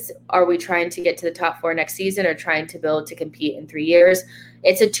is. Are we trying to get to the top 4 next season or trying to build to compete in 3 years?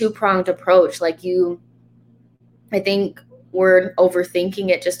 It's a two-pronged approach. I think we're overthinking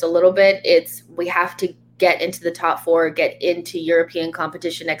it just a little bit. We have to get into the top 4, get into European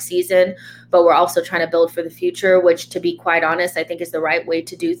competition next season, but we're also trying to build for the future, which, to be quite honest, I think is the right way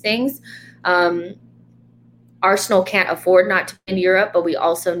to do things. Arsenal can't afford not to be in Europe, but we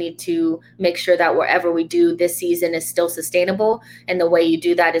also need to make sure that wherever we do this season is still sustainable. And the way you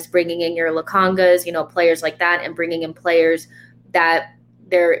do that is bringing in your Lokongas, players like that, and bringing in players that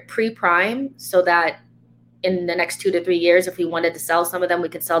they're pre-prime so that in the next 2 to 3 years, if we wanted to sell some of them, we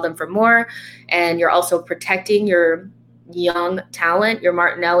could sell them for more. And you're also protecting your young talent, your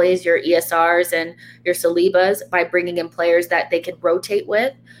Martinellis, your ESRs, and your Salibas by bringing in players that they could rotate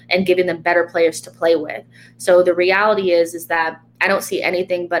with and giving them better players to play with. So the reality is that I don't see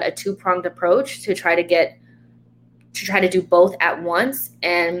anything but a two-pronged approach to try to do both at once.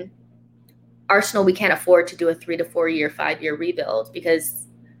 And Arsenal, we can't afford to do a 3 to 4 year, 5 year rebuild because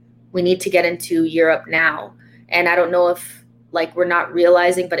we need to get into Europe now. And I don't know if we're not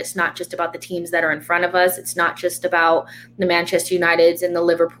realizing, but it's not just about the teams that are in front of us. It's not just about the Manchester Uniteds and the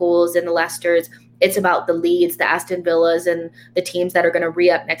Liverpools and the Leicesters. It's about the Leeds, the Aston Villas, and the teams that are going to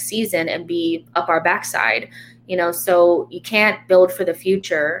re-up next season and be up our backside. So you can't build for the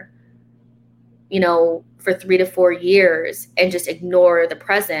future, for 3 to 4 years and just ignore the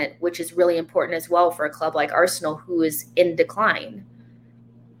present, which is really important as well for a club like Arsenal, who is in decline.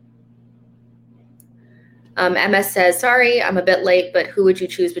 MS says, sorry, I'm a bit late, but who would you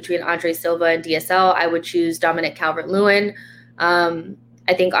choose between Andre Silva and DSL? I would choose Dominic Calvert-Lewin.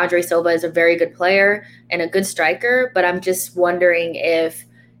 I think Andre Silva is a very good player and a good striker, but I'm just wondering if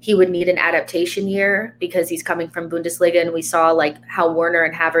he would need an adaptation year because he's coming from Bundesliga, and we saw how Werner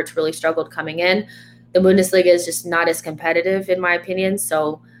and Havertz really struggled coming in. The Bundesliga is just not as competitive, in my opinion.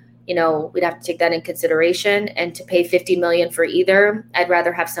 So, we'd have to take that in consideration. And to pay $50 million for either, I'd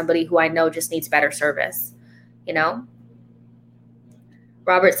rather have somebody who I know just needs better service.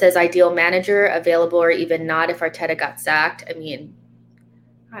 Robert says, ideal manager, available or even not if Arteta got sacked. I mean,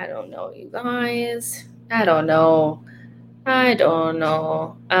 I don't know, you guys. I don't know.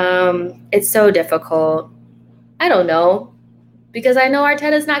 It's so difficult. I don't know, because I know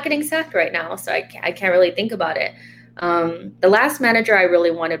Arteta's not getting sacked right now, so I can't really think about it. The last manager I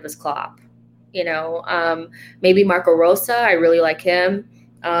really wanted was Klopp. Maybe Marco Rosa. I really like him.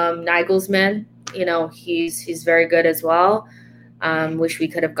 Nagelsmann. He's very good as well. Wish we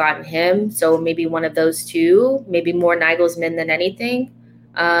could have gotten him. So maybe one of those two, maybe more Nagelsmann than anything.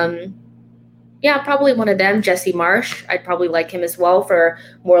 Probably one of them, Jesse Marsch. I'd probably like him as well for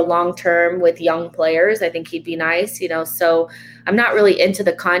more long-term with young players. I think he'd be nice, so I'm not really into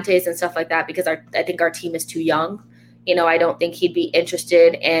the Contes and stuff like that because I think our team is too young. I don't think he'd be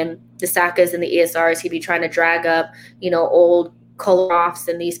interested in the Sakas and the ESRs. He'd be trying to drag up, old Kolarofs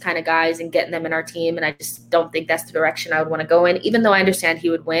and these kind of guys and getting them in our team. And I just don't think that's the direction I would want to go in, even though I understand he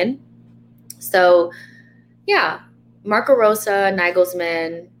would win. So, Marco Rosa,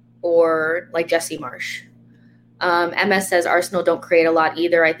 Nagelsmann, or Jesse Marsch. MS says Arsenal don't create a lot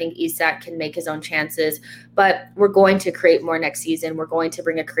either. I think Isak can make his own chances, but we're going to create more next season. We're going to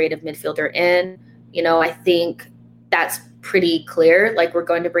bring a creative midfielder in. I think that's pretty clear. We're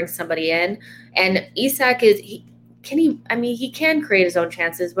going to bring somebody in, and Isak he can create his own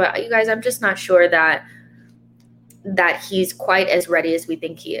chances, but you guys, I'm just not sure that he's quite as ready as we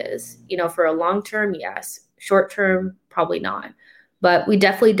think he is. For a long term, yes. Short term, probably not. But we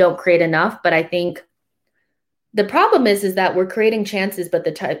definitely don't create enough. But I think the problem is that we're creating chances, but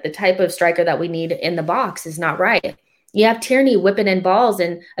the type of striker that we need in the box is not right. You have Tierney whipping in balls,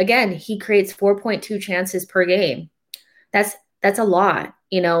 and again, he creates 4.2 chances per game. That's a lot,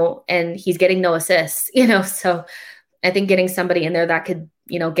 and he's getting no assists, so I think getting somebody in there that could,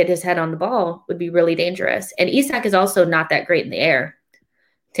 get his head on the ball would be really dangerous. And Isak is also not that great in the air.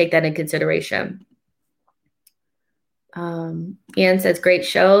 Take that in consideration. Ian says, great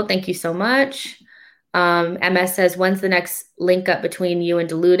show. Thank you so much. MS says, when's the next link up between you and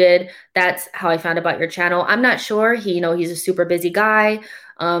Deluded? That's how I found about your channel. I'm not sure. He's a super busy guy.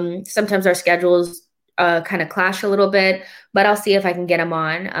 Sometimes our schedules kind of clash a little bit, but I'll see if I can get him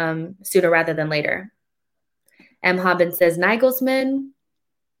on sooner rather than later. M. Hobbin says, Nagelsmann.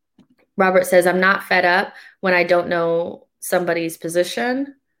 Robert says, I'm not fed up when I don't know somebody's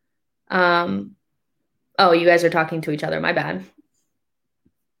position. Oh, you guys are talking to each other. My bad.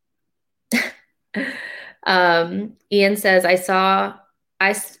 Ian says,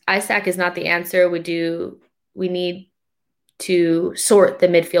 Isak is not the answer. We need to sort the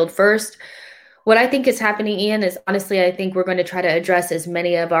midfield first. What I think is happening, Ian, is honestly, I think we're going to try to address as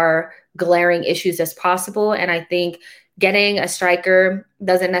many of our glaring issues as possible. And I think getting a striker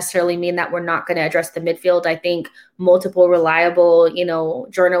doesn't necessarily mean that we're not going to address the midfield. I think multiple reliable,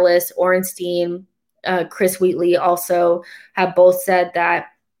 journalists, Orenstein, Chris Wheatley also have both said that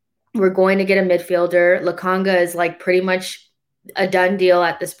we're going to get a midfielder. Lokonga is like pretty much a done deal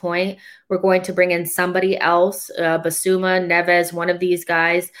at this point. We're going to bring in somebody else, Basuma, Neves, one of these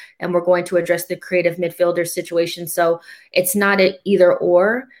guys, and we're going to address the creative midfielder situation. So it's not an either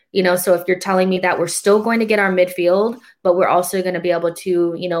or, so if you're telling me that we're still going to get our midfield, but we're also going to be able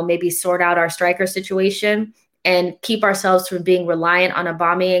to, maybe sort out our striker situation and keep ourselves from being reliant on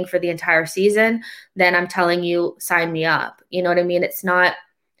Aubameyang for the entire season, then I'm telling you, sign me up. You know what I mean? It's not.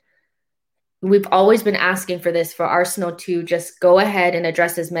 We've always been asking for this for Arsenal to just go ahead and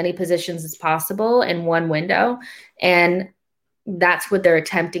address as many positions as possible in one window. And that's what they're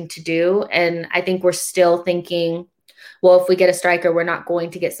attempting to do. And I think we're still thinking, well, if we get a striker, we're not going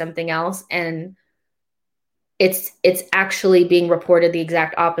to get something else. And it's actually being reported the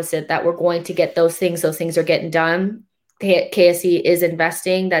exact opposite, that we're going to get those things. Those things are getting done. KSE is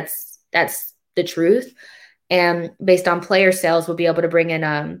investing. That's the truth. And based on player sales, we'll be able to bring in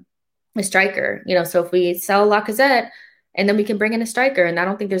a striker, so if we sell Lacazette and then we can bring in a striker, and I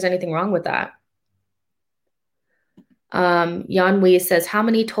don't think there's anything wrong with that. Jan Wee says, how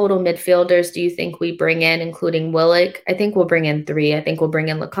many total midfielders do you think we bring in, including Willock? I think we'll bring in 3. I think we'll bring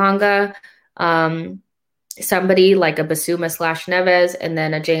in Lokonga, somebody like a Basuma / Neves, and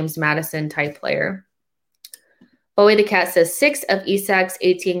then a James Maddison type player. Bowie the Cat says 6 of Isak's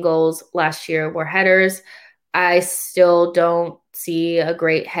 18 goals last year were headers. I still don't see a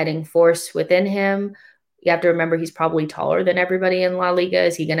great heading force within him. You have to remember he's probably taller than everybody in La Liga.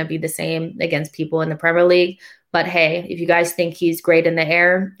 Is he going to be the same against people in the Premier League? But hey, if you guys think he's great in the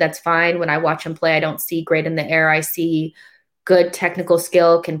air, that's fine. When I watch him play, I don't see great in the air. I see good technical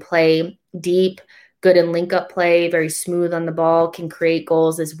skill, can play deep, good in link-up play, very smooth on the ball, can create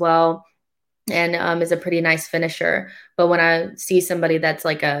goals as well, and is a pretty nice finisher. But when I see somebody that's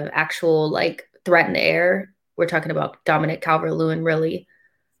like a actual like threat in the air, we're talking about Dominic Calvert-Lewin, really.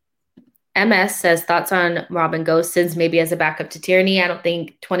 MS says, thoughts on Robin Gosens, maybe as a backup to Tierney. I don't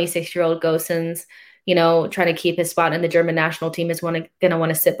think 26-year-old Gosens, trying to keep his spot in the German national team is going to want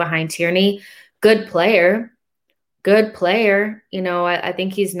to sit behind Tierney. Good player. I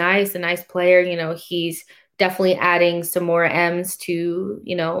think he's nice, a nice player. He's definitely adding some more M's to,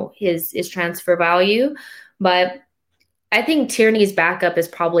 his transfer value. But I think Tierney's backup is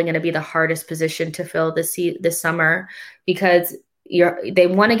probably going to be the hardest position to fill this summer, because they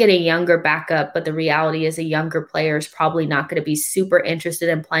want to get a younger backup, but the reality is a younger player is probably not going to be super interested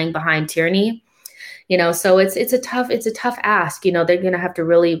in playing behind Tierney. So it's a tough ask. They're going to have to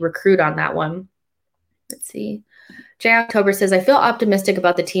really recruit on that one. Let's see. J. October says, I feel optimistic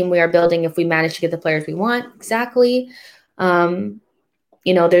about the team we are building if we manage to get the players we want. Exactly.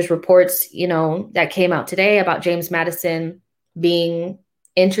 There's reports, that came out today about James Maddison being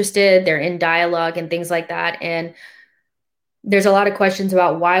interested. They're in dialogue and things like that. And there's a lot of questions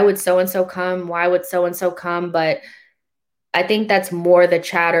about why would so-and-so come? Why would so-and-so come? But I think that's more the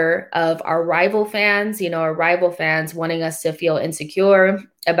chatter of our rival fans, our rival fans wanting us to feel insecure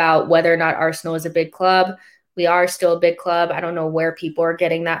about whether or not Arsenal is a big club. We are still a big club. I don't know where people are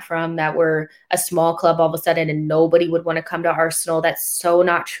getting that from, that we're a small club all of a sudden and nobody would want to come to Arsenal. That's so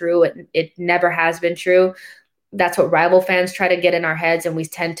not true. It never has been true. That's what rival fans try to get in our heads, and we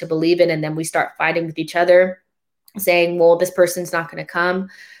tend to believe it. And then we start fighting with each other, saying, well, this person's not going to come.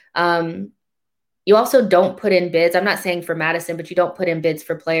 You also don't put in bids. I'm not saying for Maddison, but you don't put in bids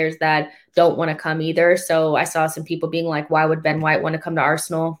for players that don't want to come either. So I saw some people being like, why would Ben White want to come to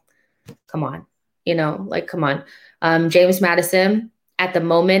Arsenal? Come on. Come on. James Maddison at the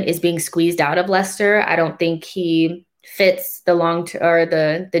moment is being squeezed out of Leicester. I don't think he fits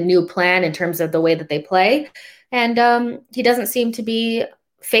the the new plan in terms of the way that they play. And he doesn't seem to be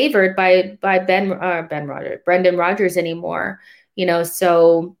favored by Brendan Rodgers anymore.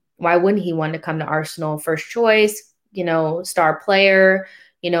 So why wouldn't he want to come to Arsenal? First choice, star player,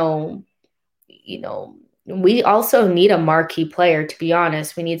 we also need a marquee player, to be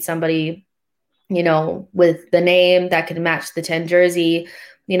honest. We need somebody, with the name that could match the 10 jersey.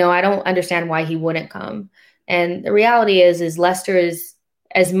 I don't understand why he wouldn't come. And the reality is Leicester is,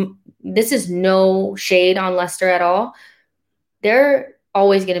 as this is no shade on Leicester at all. They're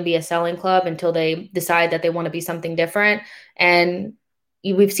always going to be a selling club until they decide that they want to be something different. And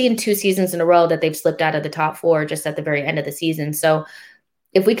we've seen 2 seasons in a row that they've slipped out of the top 4 just at the very end of the season. So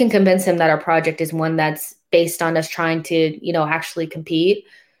if we can convince him that our project is one that's based on us trying to, actually compete,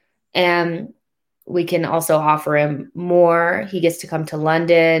 and we can also offer him more. He gets to come to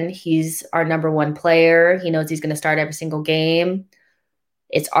London. He's our number 1 player. He knows he's going to start every single game.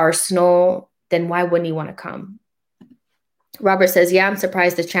 It's Arsenal. Then why wouldn't he want to come? Robert says, yeah, I'm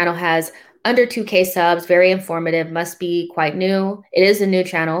surprised the channel has under 2K subs. Very informative. Must be quite new. It is a new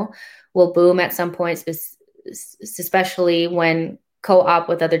channel. Will boom at some point, especially when co-op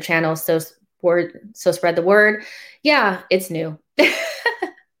with other channels. So spread the word. Yeah, it's new.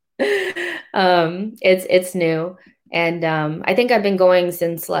 It's new. And I think I've been going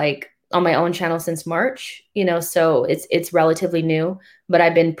since on my own channel since March, so it's relatively new, but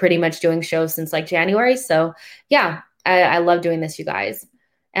I've been pretty much doing shows since January. So yeah, I love doing this, you guys.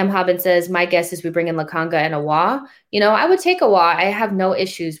 M. Hobbin says, my guess is we bring in Lokonga and Awa. I would take Awa. I have no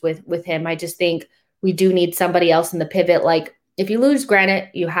issues with him. I just think we do need somebody else in the pivot. If you lose Granit,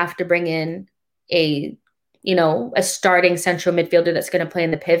 you have to bring in a starting central midfielder that's going to play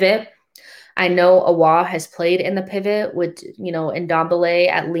in the pivot. I know Awa has played in the pivot with, Ndombele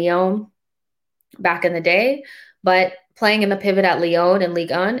at Lyon back in the day, but playing in the pivot at Lyon and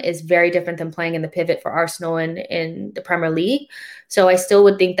Ligue 1 is very different than playing in the pivot for Arsenal in the Premier League. So I still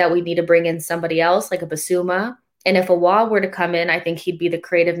would think that we need to bring in somebody else like a Basuma. And if Awa were to come in, I think he'd be the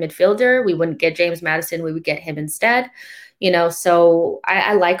creative midfielder. We wouldn't get James Maddison. We would get him instead. So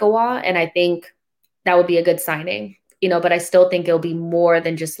I like Awa, and I think that would be a good signing. But I still think it'll be more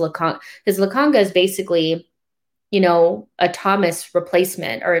than just Lokonga, because Lokonga is basically, a Thomas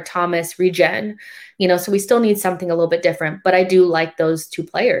replacement or a Thomas regen, so we still need something a little bit different. But I do like those 2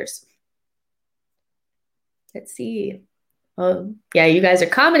 players. Let's see. Yeah, you guys are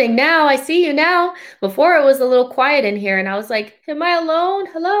commenting now. I see you now. Before it was a little quiet in here, and I was like, am I alone?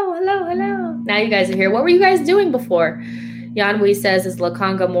 Hello, hello, hello. Now you guys are here. What were you guys doing before? Yanwi says, is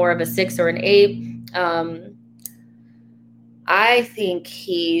Lokonga more of a 6 or an 8? I think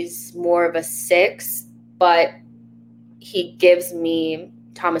he's more of a 6, but he gives me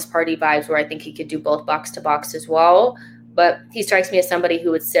Thomas Partey vibes where I think he could do both box to box as well. But he strikes me as somebody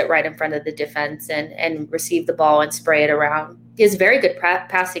who would sit right in front of the defense and receive the ball and spray it around. He has very good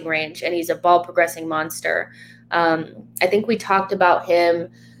passing range, and he's a ball progressing monster. I think we talked about him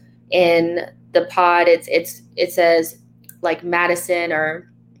in the pod. It says Maddison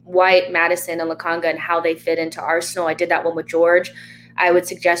or White, Maddison, and Lokonga and how they fit into Arsenal. I did that one with George. I would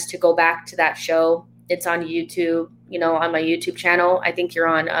suggest to go back to that show. It's on YouTube, on my YouTube channel. I think you're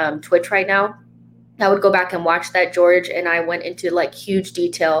on Twitch right now. I would go back and watch that, George, and I went into huge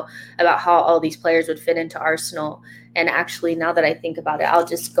detail about how all these players would fit into Arsenal. And actually, now that I think about it, I'll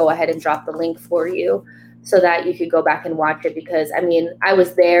just go ahead and drop the link for you so that you could go back and watch it, because I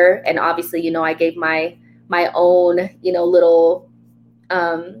was there, and obviously, I gave my own, little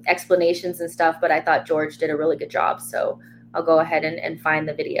explanations and stuff, but I thought George did a really good job. So I'll go ahead and find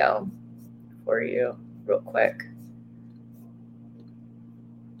the video for you real quick.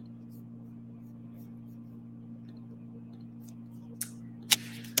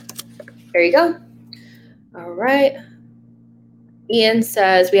 There you go. All right. Ian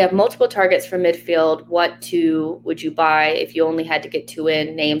says, we have multiple targets for midfield. What 2 would you buy if you only had to get 2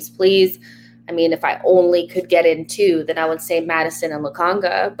 in? Names, please. If I only could get in 2, then I would say Maddison and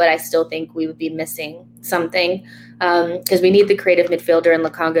Lokonga, but I still think we would be missing something because we need the creative midfielder, and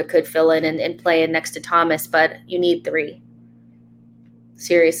Lokonga could fill in and play in next to Thomas, but you need 3.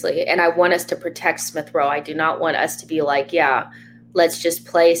 Seriously. And I want us to protect Smith Rowe. I do not want us to be let's just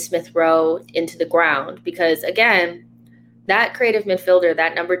play Smith Rowe into the ground, because, again, that creative midfielder,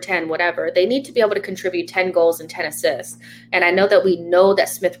 that number 10, whatever, they need to be able to contribute 10 goals and 10 assists. And I know that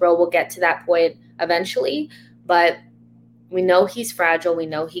Smith Rowe will get to that point eventually, but we know he's fragile. We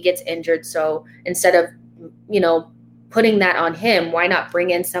know he gets injured. So instead of, putting that on him, why not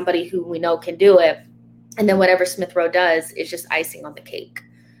bring in somebody who we know can do it? And then whatever Smith Rowe does is just icing on the cake.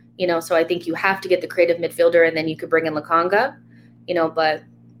 So I think you have to get the creative midfielder, and then you could bring in Lokonga, but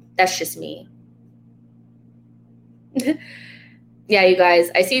that's just me. Yeah, you guys,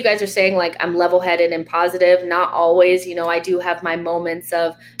 I see you guys are saying I'm level-headed and positive. Not always, I do have my moments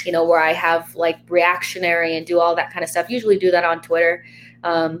of, where I have reactionary and do all that kind of stuff. Usually do that on Twitter.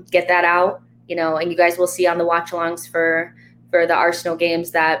 Get that out, and you guys will see on the watch-alongs for the Arsenal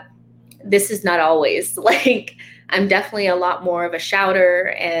games that this is not always I'm definitely a lot more of a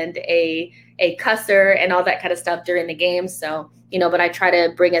shouter and a cusser and all that kind of stuff during the game. So but I try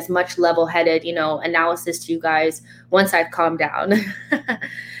to bring as much level-headed, analysis to you guys once I've calmed down.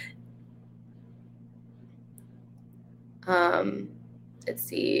 Let's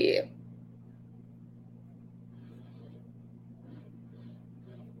see.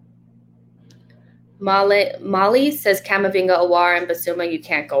 Molly says Camavinga, Awar, and Basuma, you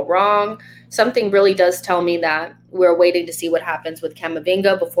can't go wrong. Something really does tell me that we're waiting to see what happens with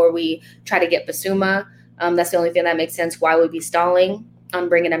Camavinga before we try to get Basuma. That's the only thing that makes sense. Why would we be stalling on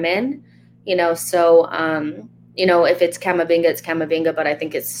bringing him in? So if it's Camavinga, it's Camavinga, but I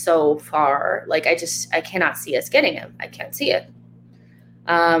think it's so far. Like, I cannot see us getting him. I can't see it.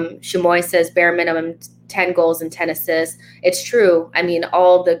 Shamoy says bare minimum 10 goals and 10 assists. It's true. I mean,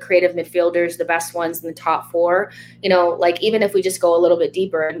 all the creative midfielders, the best ones in the top four, even if we just go a little bit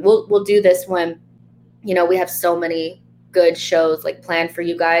deeper, and we'll do this when, we have so many good shows like planned for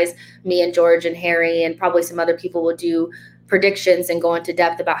you guys. Me and George and Harry and probably some other people will do predictions and go into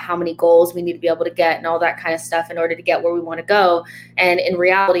depth about how many goals we need to be able to get and all that kind of stuff in order to get where we want to go. And in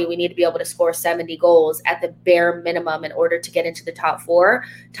reality, we need to be able to score 70 goals at the bare minimum in order to get into the top four,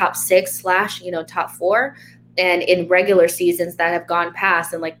 top six / top four. And in regular seasons that have gone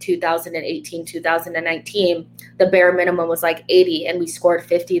past in like 2018, 2019, the bare minimum was like 80 and we scored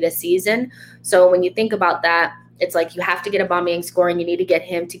 50 this season. So when you think about that, it's like you have to get Aubameyang scoring. You need to get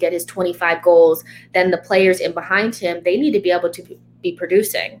him to get his 25 goals. Then the players in behind him, they need to be able to be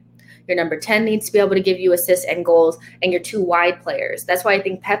producing. Your number 10 needs to be able to give you assists and goals, and your two wide players. That's why I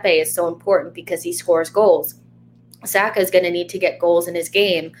think Pepe is so important, because he scores goals. Saka is going to need to get goals in his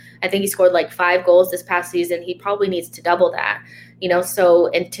game. I think he scored like 5 goals this past season. He probably needs to double that,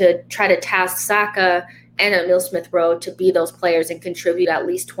 and to try to task Saka and Emile Smith-Rowe to be those players and contribute at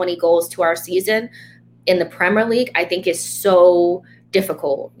least 20 goals to our season in the Premier League, I think is so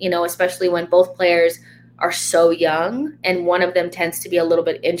difficult, especially when both players are so young and one of them tends to be a little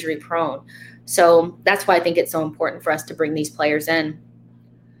bit injury prone. So that's why I think it's so important for us to bring these players in.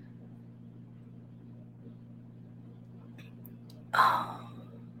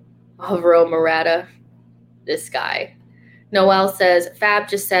 Alvaro Morata, this guy. Noel says, Fab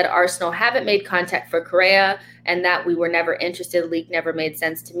just said Arsenal haven't made contact for Correa and that we were never interested. League never made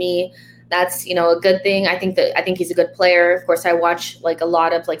sense to me. That's, a good thing. I think he's a good player. Of course, I watch like a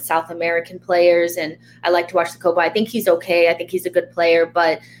lot of like South American players and I like to watch the Copa. I think he's okay. I think he's a good player,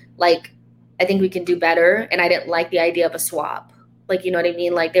 but like, I think we can do better. And I didn't like the idea of a swap. Like, you know what I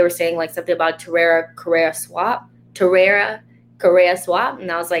mean? Like they were saying like something about Correa swap.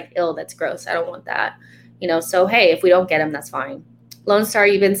 And I was like, ew, that's gross. I don't want that. So hey, if we don't get him, that's fine. Lone Star,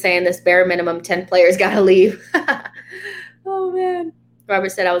 you've been saying this bare minimum 10 players got to leave. Oh man.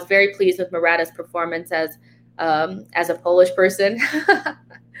 Robert said, I was very pleased with Morata's performance as a Polish person.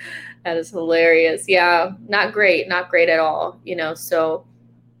 That is hilarious. Yeah, not great at all, so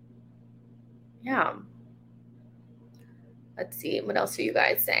yeah. Let's see, what else are you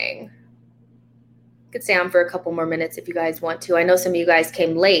guys saying? I could stay on for a couple more minutes if you guys want to. I know some of you guys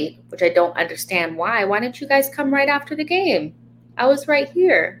came late, which I don't understand why. Why didn't you guys come right after the game? I was right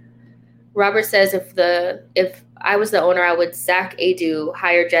here. Robert says, if I was the owner, I would sack Adu,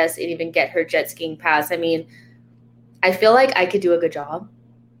 hire Jess, and even get her jet skiing pass. I mean, I feel like I could do a good job.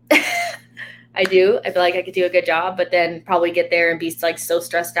 I do. I feel like I could do a good job, but then probably get there and be like so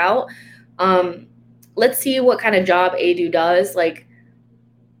stressed out. Let's see what kind of job Adu does. Like,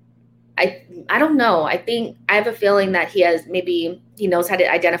 I don't know. I have a feeling that he knows how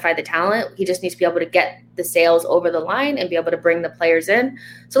to identify the talent. He just needs to be able to get the sales over the line and be able to bring the players in.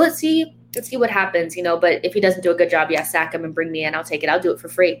 So let's see what happens, but if he doesn't do a good job, yeah, sack him and bring me in. I'll take it. I'll do it for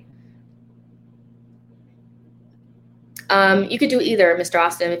free. You could do either, Mr.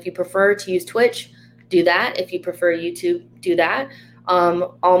 Austin. If you prefer to use Twitch, do that. If you prefer YouTube, do that.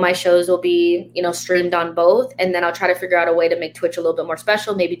 All my shows will be, streamed on both. And then I'll try to figure out a way to make Twitch a little bit more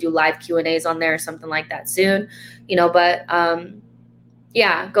special, maybe do live Q&As on there or something like that soon, but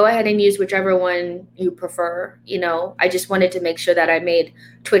yeah, go ahead and use whichever one you prefer. I just wanted to make sure that I made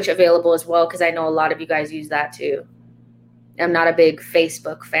Twitch available as well, because I know a lot of you guys use that too. I'm not a big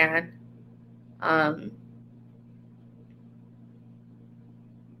Facebook fan.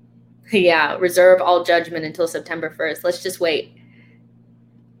 Yeah, reserve all judgment until September 1st. Let's just wait.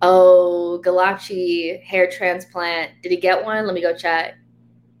 Oh, Galachi hair transplant. Did he get one? Let me go check.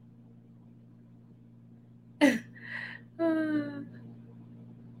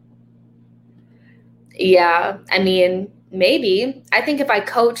 Yeah, I mean, maybe. I think if I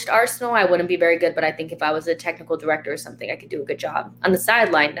coached Arsenal, I wouldn't be very good, but I think if I was a technical director or something, I could do a good job. On the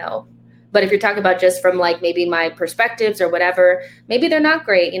sideline, no. But if you're talking about just from like maybe my perspectives or whatever, maybe they're not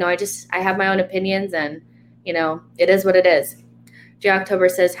great. I have my own opinions and, it is what it is. J October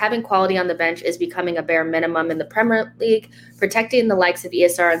says having quality on the bench is becoming a bare minimum in the Premier League. Protecting the likes of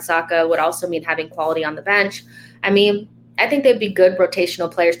ESR and Saka would also mean having quality on the bench. I mean, I think they'd be good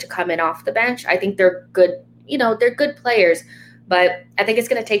rotational players to come in off the bench. I think they're good, they're good players, but I think it's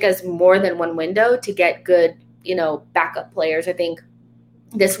going to take us more than one window to get good, backup players. I think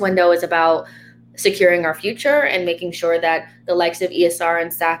this window is about securing our future and making sure that the likes of ESR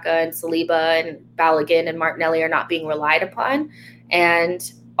and Saka and Saliba and Balogun and Martinelli are not being relied upon,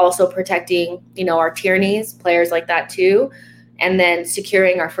 and also protecting, our Tierney's, players like that too, and then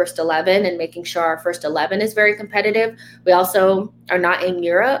securing our first 11 and making sure our first 11 is very competitive. We also are not in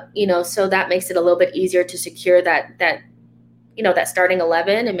Europe, so that makes it a little bit easier to secure that starting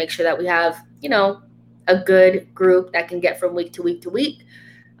 11 and make sure that we have, a good group that can get from week to week to week.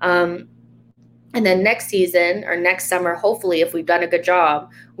 And then next season or next summer, hopefully, if we've done a good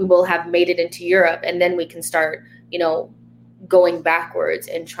job, we will have made it into Europe, and then we can start, going backwards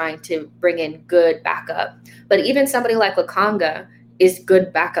and trying to bring in good backup. But even somebody like Lokonga is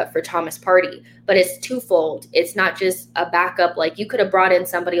good backup for Thomas Partey, but it's twofold. It's not just a backup. Like, you could have brought in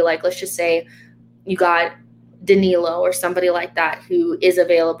somebody like, let's just say you got Danilo or somebody like that who is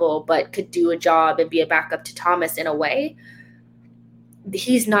available but could do a job and be a backup to Thomas in a way.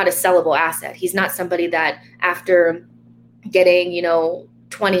 He's not a sellable asset. He's not somebody that after getting,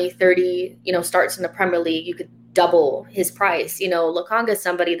 20, 30, starts in the Premier League, you could double his price. Lokonga is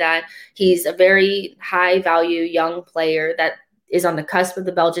somebody that he's a very high value young player that is on the cusp of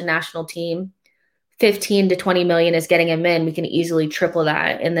the Belgian national team. 15 to 20 million is getting him in. We can easily triple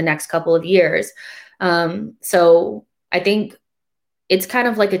that in the next couple of years. So I think it's kind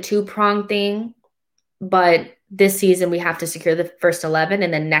of like a two-pronged thing, but this season we have to secure the first 11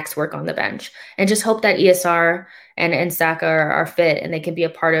 and then next work on the bench and just hope that ESR and Saka are fit and they can be a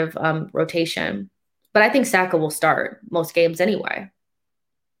part of rotation. But I think Saka will start most games anyway.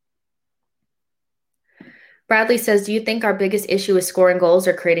 Bradley says, do you think our biggest issue is scoring goals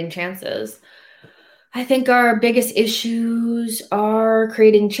or creating chances? I think our biggest issues are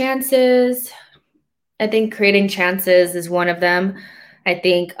creating chances. I think creating chances is one of them. I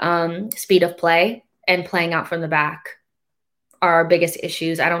think speed of play and playing out from the back are our biggest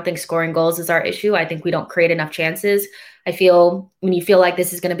issues. I don't think scoring goals is our issue. I think we don't create enough chances. I feel when you feel like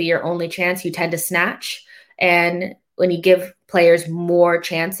this is going to be your only chance, you tend to snatch. And when you give players more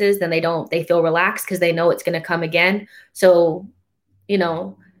chances, then they feel relaxed because they know it's going to come again. So,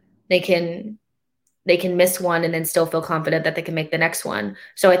 they can miss one and then still feel confident that they can make the next one.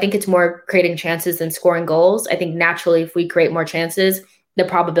 So I think it's more creating chances than scoring goals. I think naturally, if we create more chances, the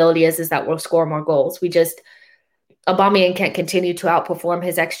probability is that we'll score more goals. Aubameyang can't continue to outperform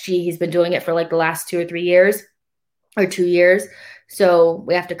his XG. He's been doing it for like the last 2 or 3 years or 2 years. So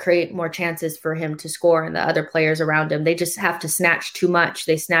we have to create more chances for him to score, and the other players around him, they just have to snatch too much.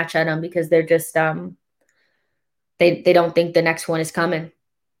 They snatch at him because they're just, they don't think the next one is coming.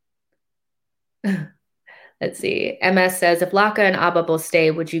 Let's see. MS says, if Laka and Abba both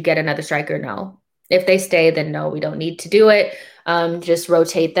stay, would you get another striker? No. If they stay, then no, we don't need to do it. Just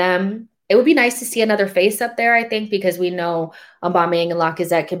rotate them. It would be nice to see another face up there, I think, because we know Aubameyang and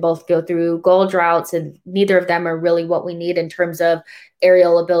Lacazette can both go through goal droughts, and neither of them are really what we need in terms of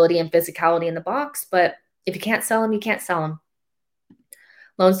aerial ability and physicality in the box. But if you can't sell them, you can't sell them.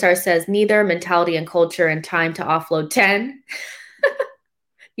 Lone Star says, neither mentality and culture and time to offload 10.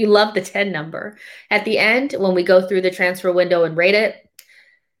 You love the 10 number. At the end, when we go through the transfer window and rate it,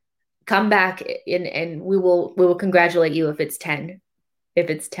 come back and we will congratulate you if it's 10. If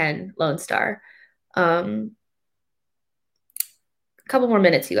it's 10, Lone Star. A couple more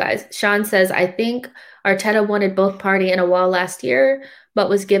minutes, you guys. Sean says, I think Arteta wanted both Partey and Awal last year, but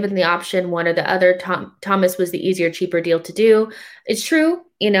was given the option one or the other. Thomas was the easier, cheaper deal to do. It's true.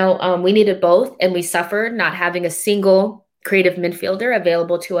 We needed both, and we suffered not having a single creative midfielder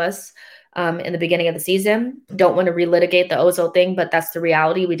available to us in the beginning of the season. Don't want to relitigate the Ozil thing, but that's the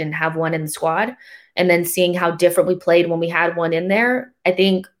reality. We didn't have one in the squad. And then seeing how different we played when we had one in there, I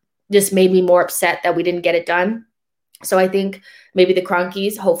think just made me more upset that we didn't get it done. So I think maybe the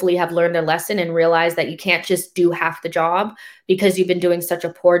Cronkies hopefully have learned their lesson and realized that you can't just do half the job because you've been doing such a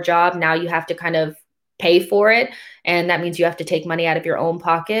poor job. Now you have to kind of pay for it. And that means you have to take money out of your own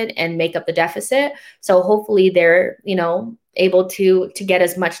pocket and make up the deficit. So hopefully they're, able to get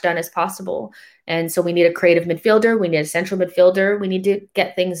as much done as possible. And so we need a creative midfielder. We need a central midfielder. We need to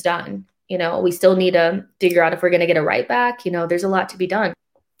get things done. We still need to figure out if we're going to get a right back. There's a lot to be done.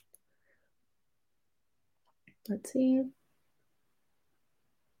 Let's see.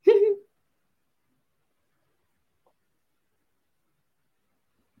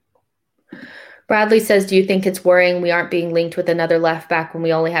 Bradley says, do you think it's worrying we aren't being linked with another left back when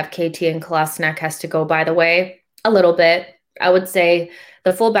we only have KT and Kolasinac has to go by the way? A little bit. I would say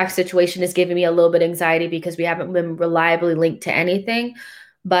the fullback situation is giving me a little bit of anxiety because we haven't been reliably linked to anything.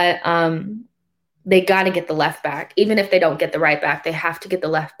 But they got to get the left back. Even if they don't get the right back, they have to get the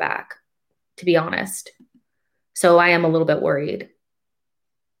left back, to be honest. So I am a little bit worried.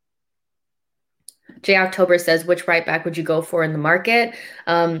 J October says, which right back would you go for in the market?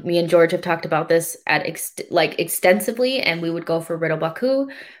 Me and George have talked about this at extensively, and we would go for Riddle Baku.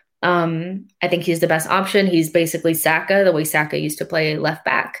 I think he's the best option. He's basically Saka, the way Saka used to play left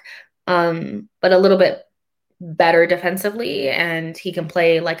back, but a little bit better defensively, and he can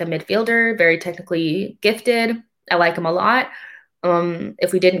play like a midfielder, very technically gifted. I like him a lot.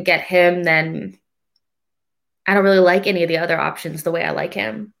 If we didn't get him, then I don't really like any of the other options the way I like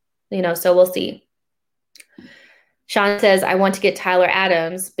him, so we'll see. Sean says, I want to get Tyler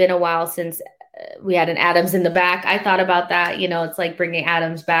Adams. Been a while since we had an Adams in the back. I thought about that. It's like bringing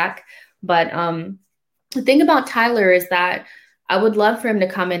Adams back. But the thing about Tyler is that I would love for him to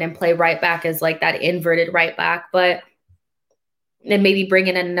come in and play right back as like that inverted right back, but then maybe bring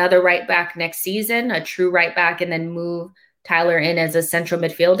in another right back next season, a true right back, and then move Tyler in as a central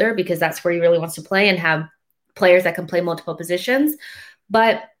midfielder because that's where he really wants to play and have players that can play multiple positions.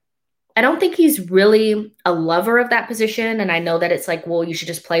 But I don't think he's really a lover of that position. And I know that it's like, well, you should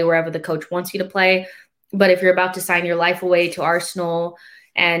just play wherever the coach wants you to play. But if you're about to sign your life away to Arsenal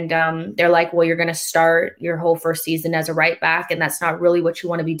and they're like, well, you're going to start your whole first season as a right back, and that's not really what you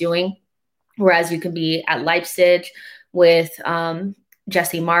want to be doing. Whereas you can be at Leipzig with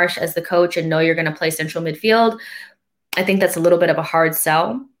Jesse Marsch as the coach and know you're going to play central midfield. I think that's a little bit of a hard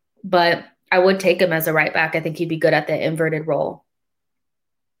sell, but I would take him as a right back. I think he'd be good at the inverted role.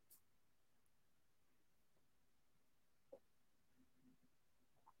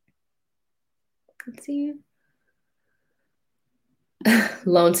 Let's see.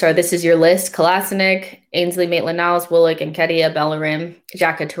 Lone Star, this is your list. Kolasinac, Ainsley Maitland-Niles, Willock, Nketiah, Bellerin,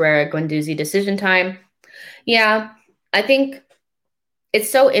 Xhaka, Torreira, Guendouzi, decision time. Yeah, I think it's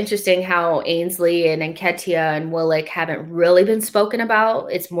so interesting how Ainsley and Nketiah and Willock haven't really been spoken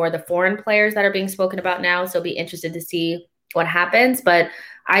about. It's more the foreign players that are being spoken about now. So I'll be interested to see what happens. But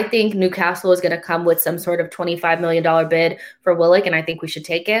I think Newcastle is going to come with some sort of $25 million bid for Willock, and I think we should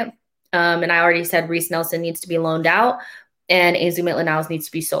take it. And I already said Reece Nelson needs to be loaned out and Ainsley Maitland-Niles needs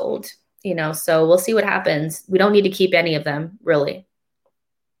to be sold, so we'll see what happens. We don't need to keep any of them, really.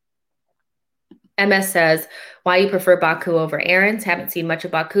 MS says, why you prefer Baku over Aarons? Haven't seen much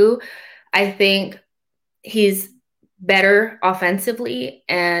of Baku. I think he's better offensively,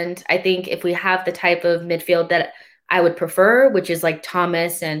 and I think if we have the type of midfield that I would prefer, which is like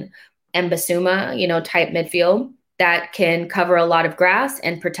Thomas and Mbasuma, type midfield, that can cover a lot of grass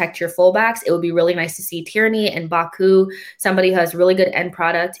and protect your fullbacks. It would be really nice to see Tierney and Baku, somebody who has really good end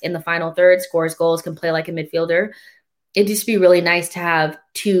product in the final third, scores goals, can play like a midfielder. It'd just be really nice to have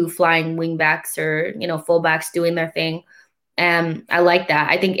two flying wingbacks or, fullbacks doing their thing. And I like that.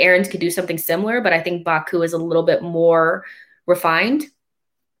 I think Aarons could do something similar, but I think Baku is a little bit more refined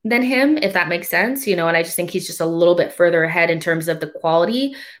than him, if that makes sense, and I just think he's just a little bit further ahead in terms of the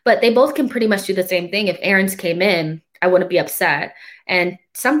quality, but they both can pretty much do the same thing. If Aarons came in, I wouldn't be upset. And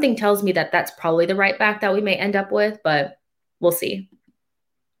something tells me that that's probably the right back that we may end up with, but we'll see.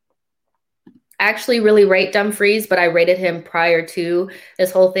 I actually really rate Dumfries, but I rated him prior to this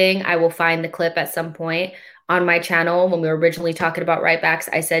whole thing. I will find the clip at some point on my channel. When we were originally talking about right backs,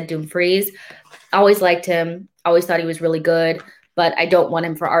 I said Dumfries. Always liked him. Always thought he was really good. But I don't want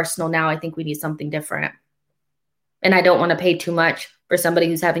him for Arsenal now. I think we need something different. And I don't want to pay too much for somebody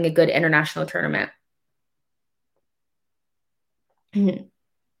who's having a good international tournament.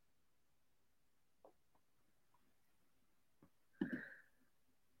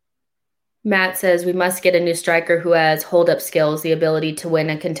 Matt says, we must get a new striker who has hold-up skills, the ability to win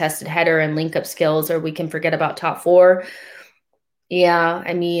a contested header and link-up skills, or we can forget about top four. Yeah,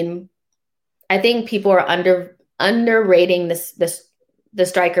 I mean, I think people are underrating the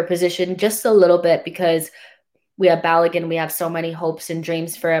striker position just a little bit because we have Balogun, we have so many hopes and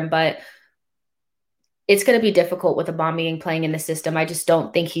dreams for him, but it's going to be difficult with Aubameyang playing in the system. I just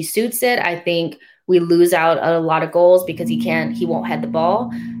don't think he suits it. I think we lose out a lot of goals because he won't head the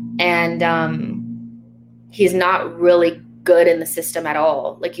ball, and he's not really good in the system at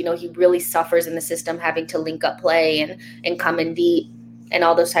all. Like, he really suffers in the system, having to link up play and come in deep and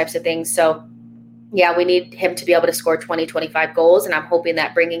all those types of things. So yeah, we need him to be able to score 20, 25 goals, and I'm hoping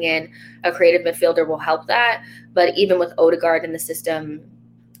that bringing in a creative midfielder will help that. But even with Odegaard in the system,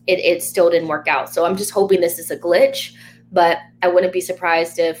 it still didn't work out. So I'm just hoping this is a glitch. But I wouldn't be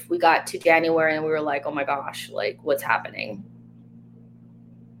surprised if we got to January and we were like, oh my gosh, like what's happening?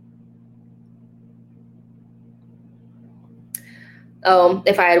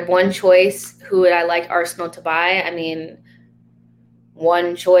 If I had one choice, who would I like Arsenal to buy? I mean,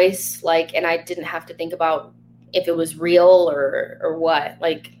 one choice, like, and I didn't have to think about if it was real or what.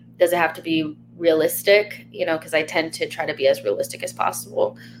 Like, does it have to be realistic? You know, because I tend to try to be as realistic as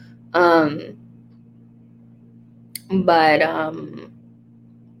possible. But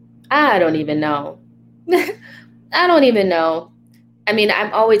I don't even know. I don't even know. I mean,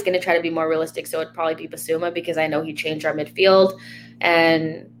 I'm always going to try to be more realistic, so it'd probably be Bissouma because I know he changed our midfield,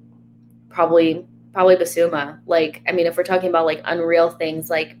 and probably Bissouma. Like, I mean, if we're talking about like unreal things,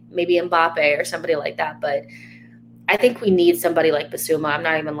 like maybe Mbappe or somebody like that, but I think we need somebody like Bissouma. I'm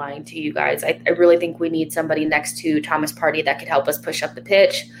not even lying to you guys. I really think we need somebody next to Thomas Partey that could help us push up the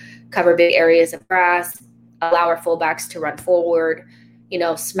pitch, cover big areas of grass, allow our fullbacks to run forward, you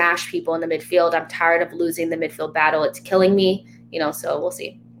know, smash people in the midfield. I'm tired of losing the midfield battle. It's killing me, you know, so we'll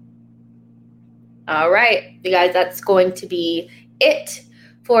see. All right, you guys, that's going to be it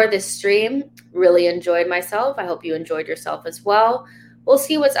for this stream. Really enjoyed myself. I hope you enjoyed yourself as well. We'll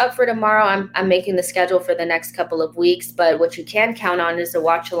see what's up for tomorrow. I'm making the schedule for the next couple of weeks, but what you can count on is a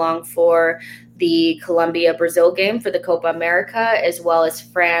watch along for the Colombia-Brazil game for the Copa America, as well as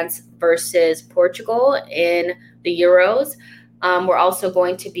France versus Portugal in the Euros. We're also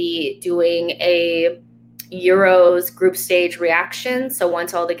going to be doing a Euros group stage reaction. So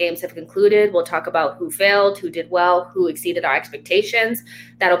once all the games have concluded, we'll talk about who failed, who did well, who exceeded our expectations.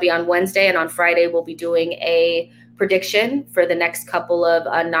 That'll be on Wednesday, and on Friday we'll be doing a prediction for the next couple of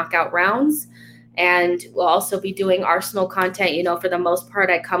knockout rounds. And we'll also be doing Arsenal content. You know, for the most part,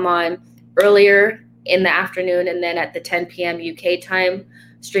 I come on earlier in the afternoon and then at the 10 p.m. UK time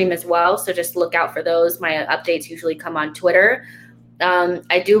stream as well. So just look out for those. My updates usually come on Twitter.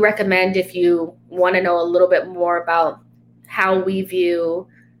 I do recommend, if you want to know a little bit more about how we view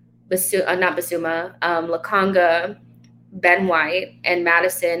Lokonga, Ben White, and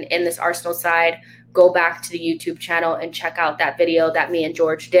Maddison in this Arsenal side, go back to the YouTube channel and check out that video that me and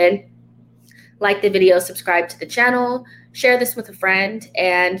George did. Like the video, subscribe to the channel, share this with a friend,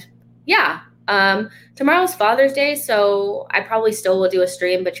 and yeah. Tomorrow's Father's Day, so I probably still will do a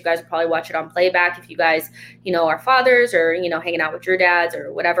stream, but you guys will probably watch it on playback if you guys, you know, are fathers or, you know, hanging out with your dads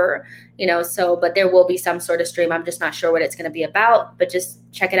or whatever, you know, so, but there will be some sort of stream. I'm just not sure what it's going to be about, but just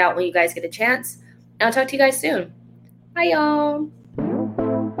check it out when you guys get a chance. And I'll talk to you guys soon. Bye, y'all.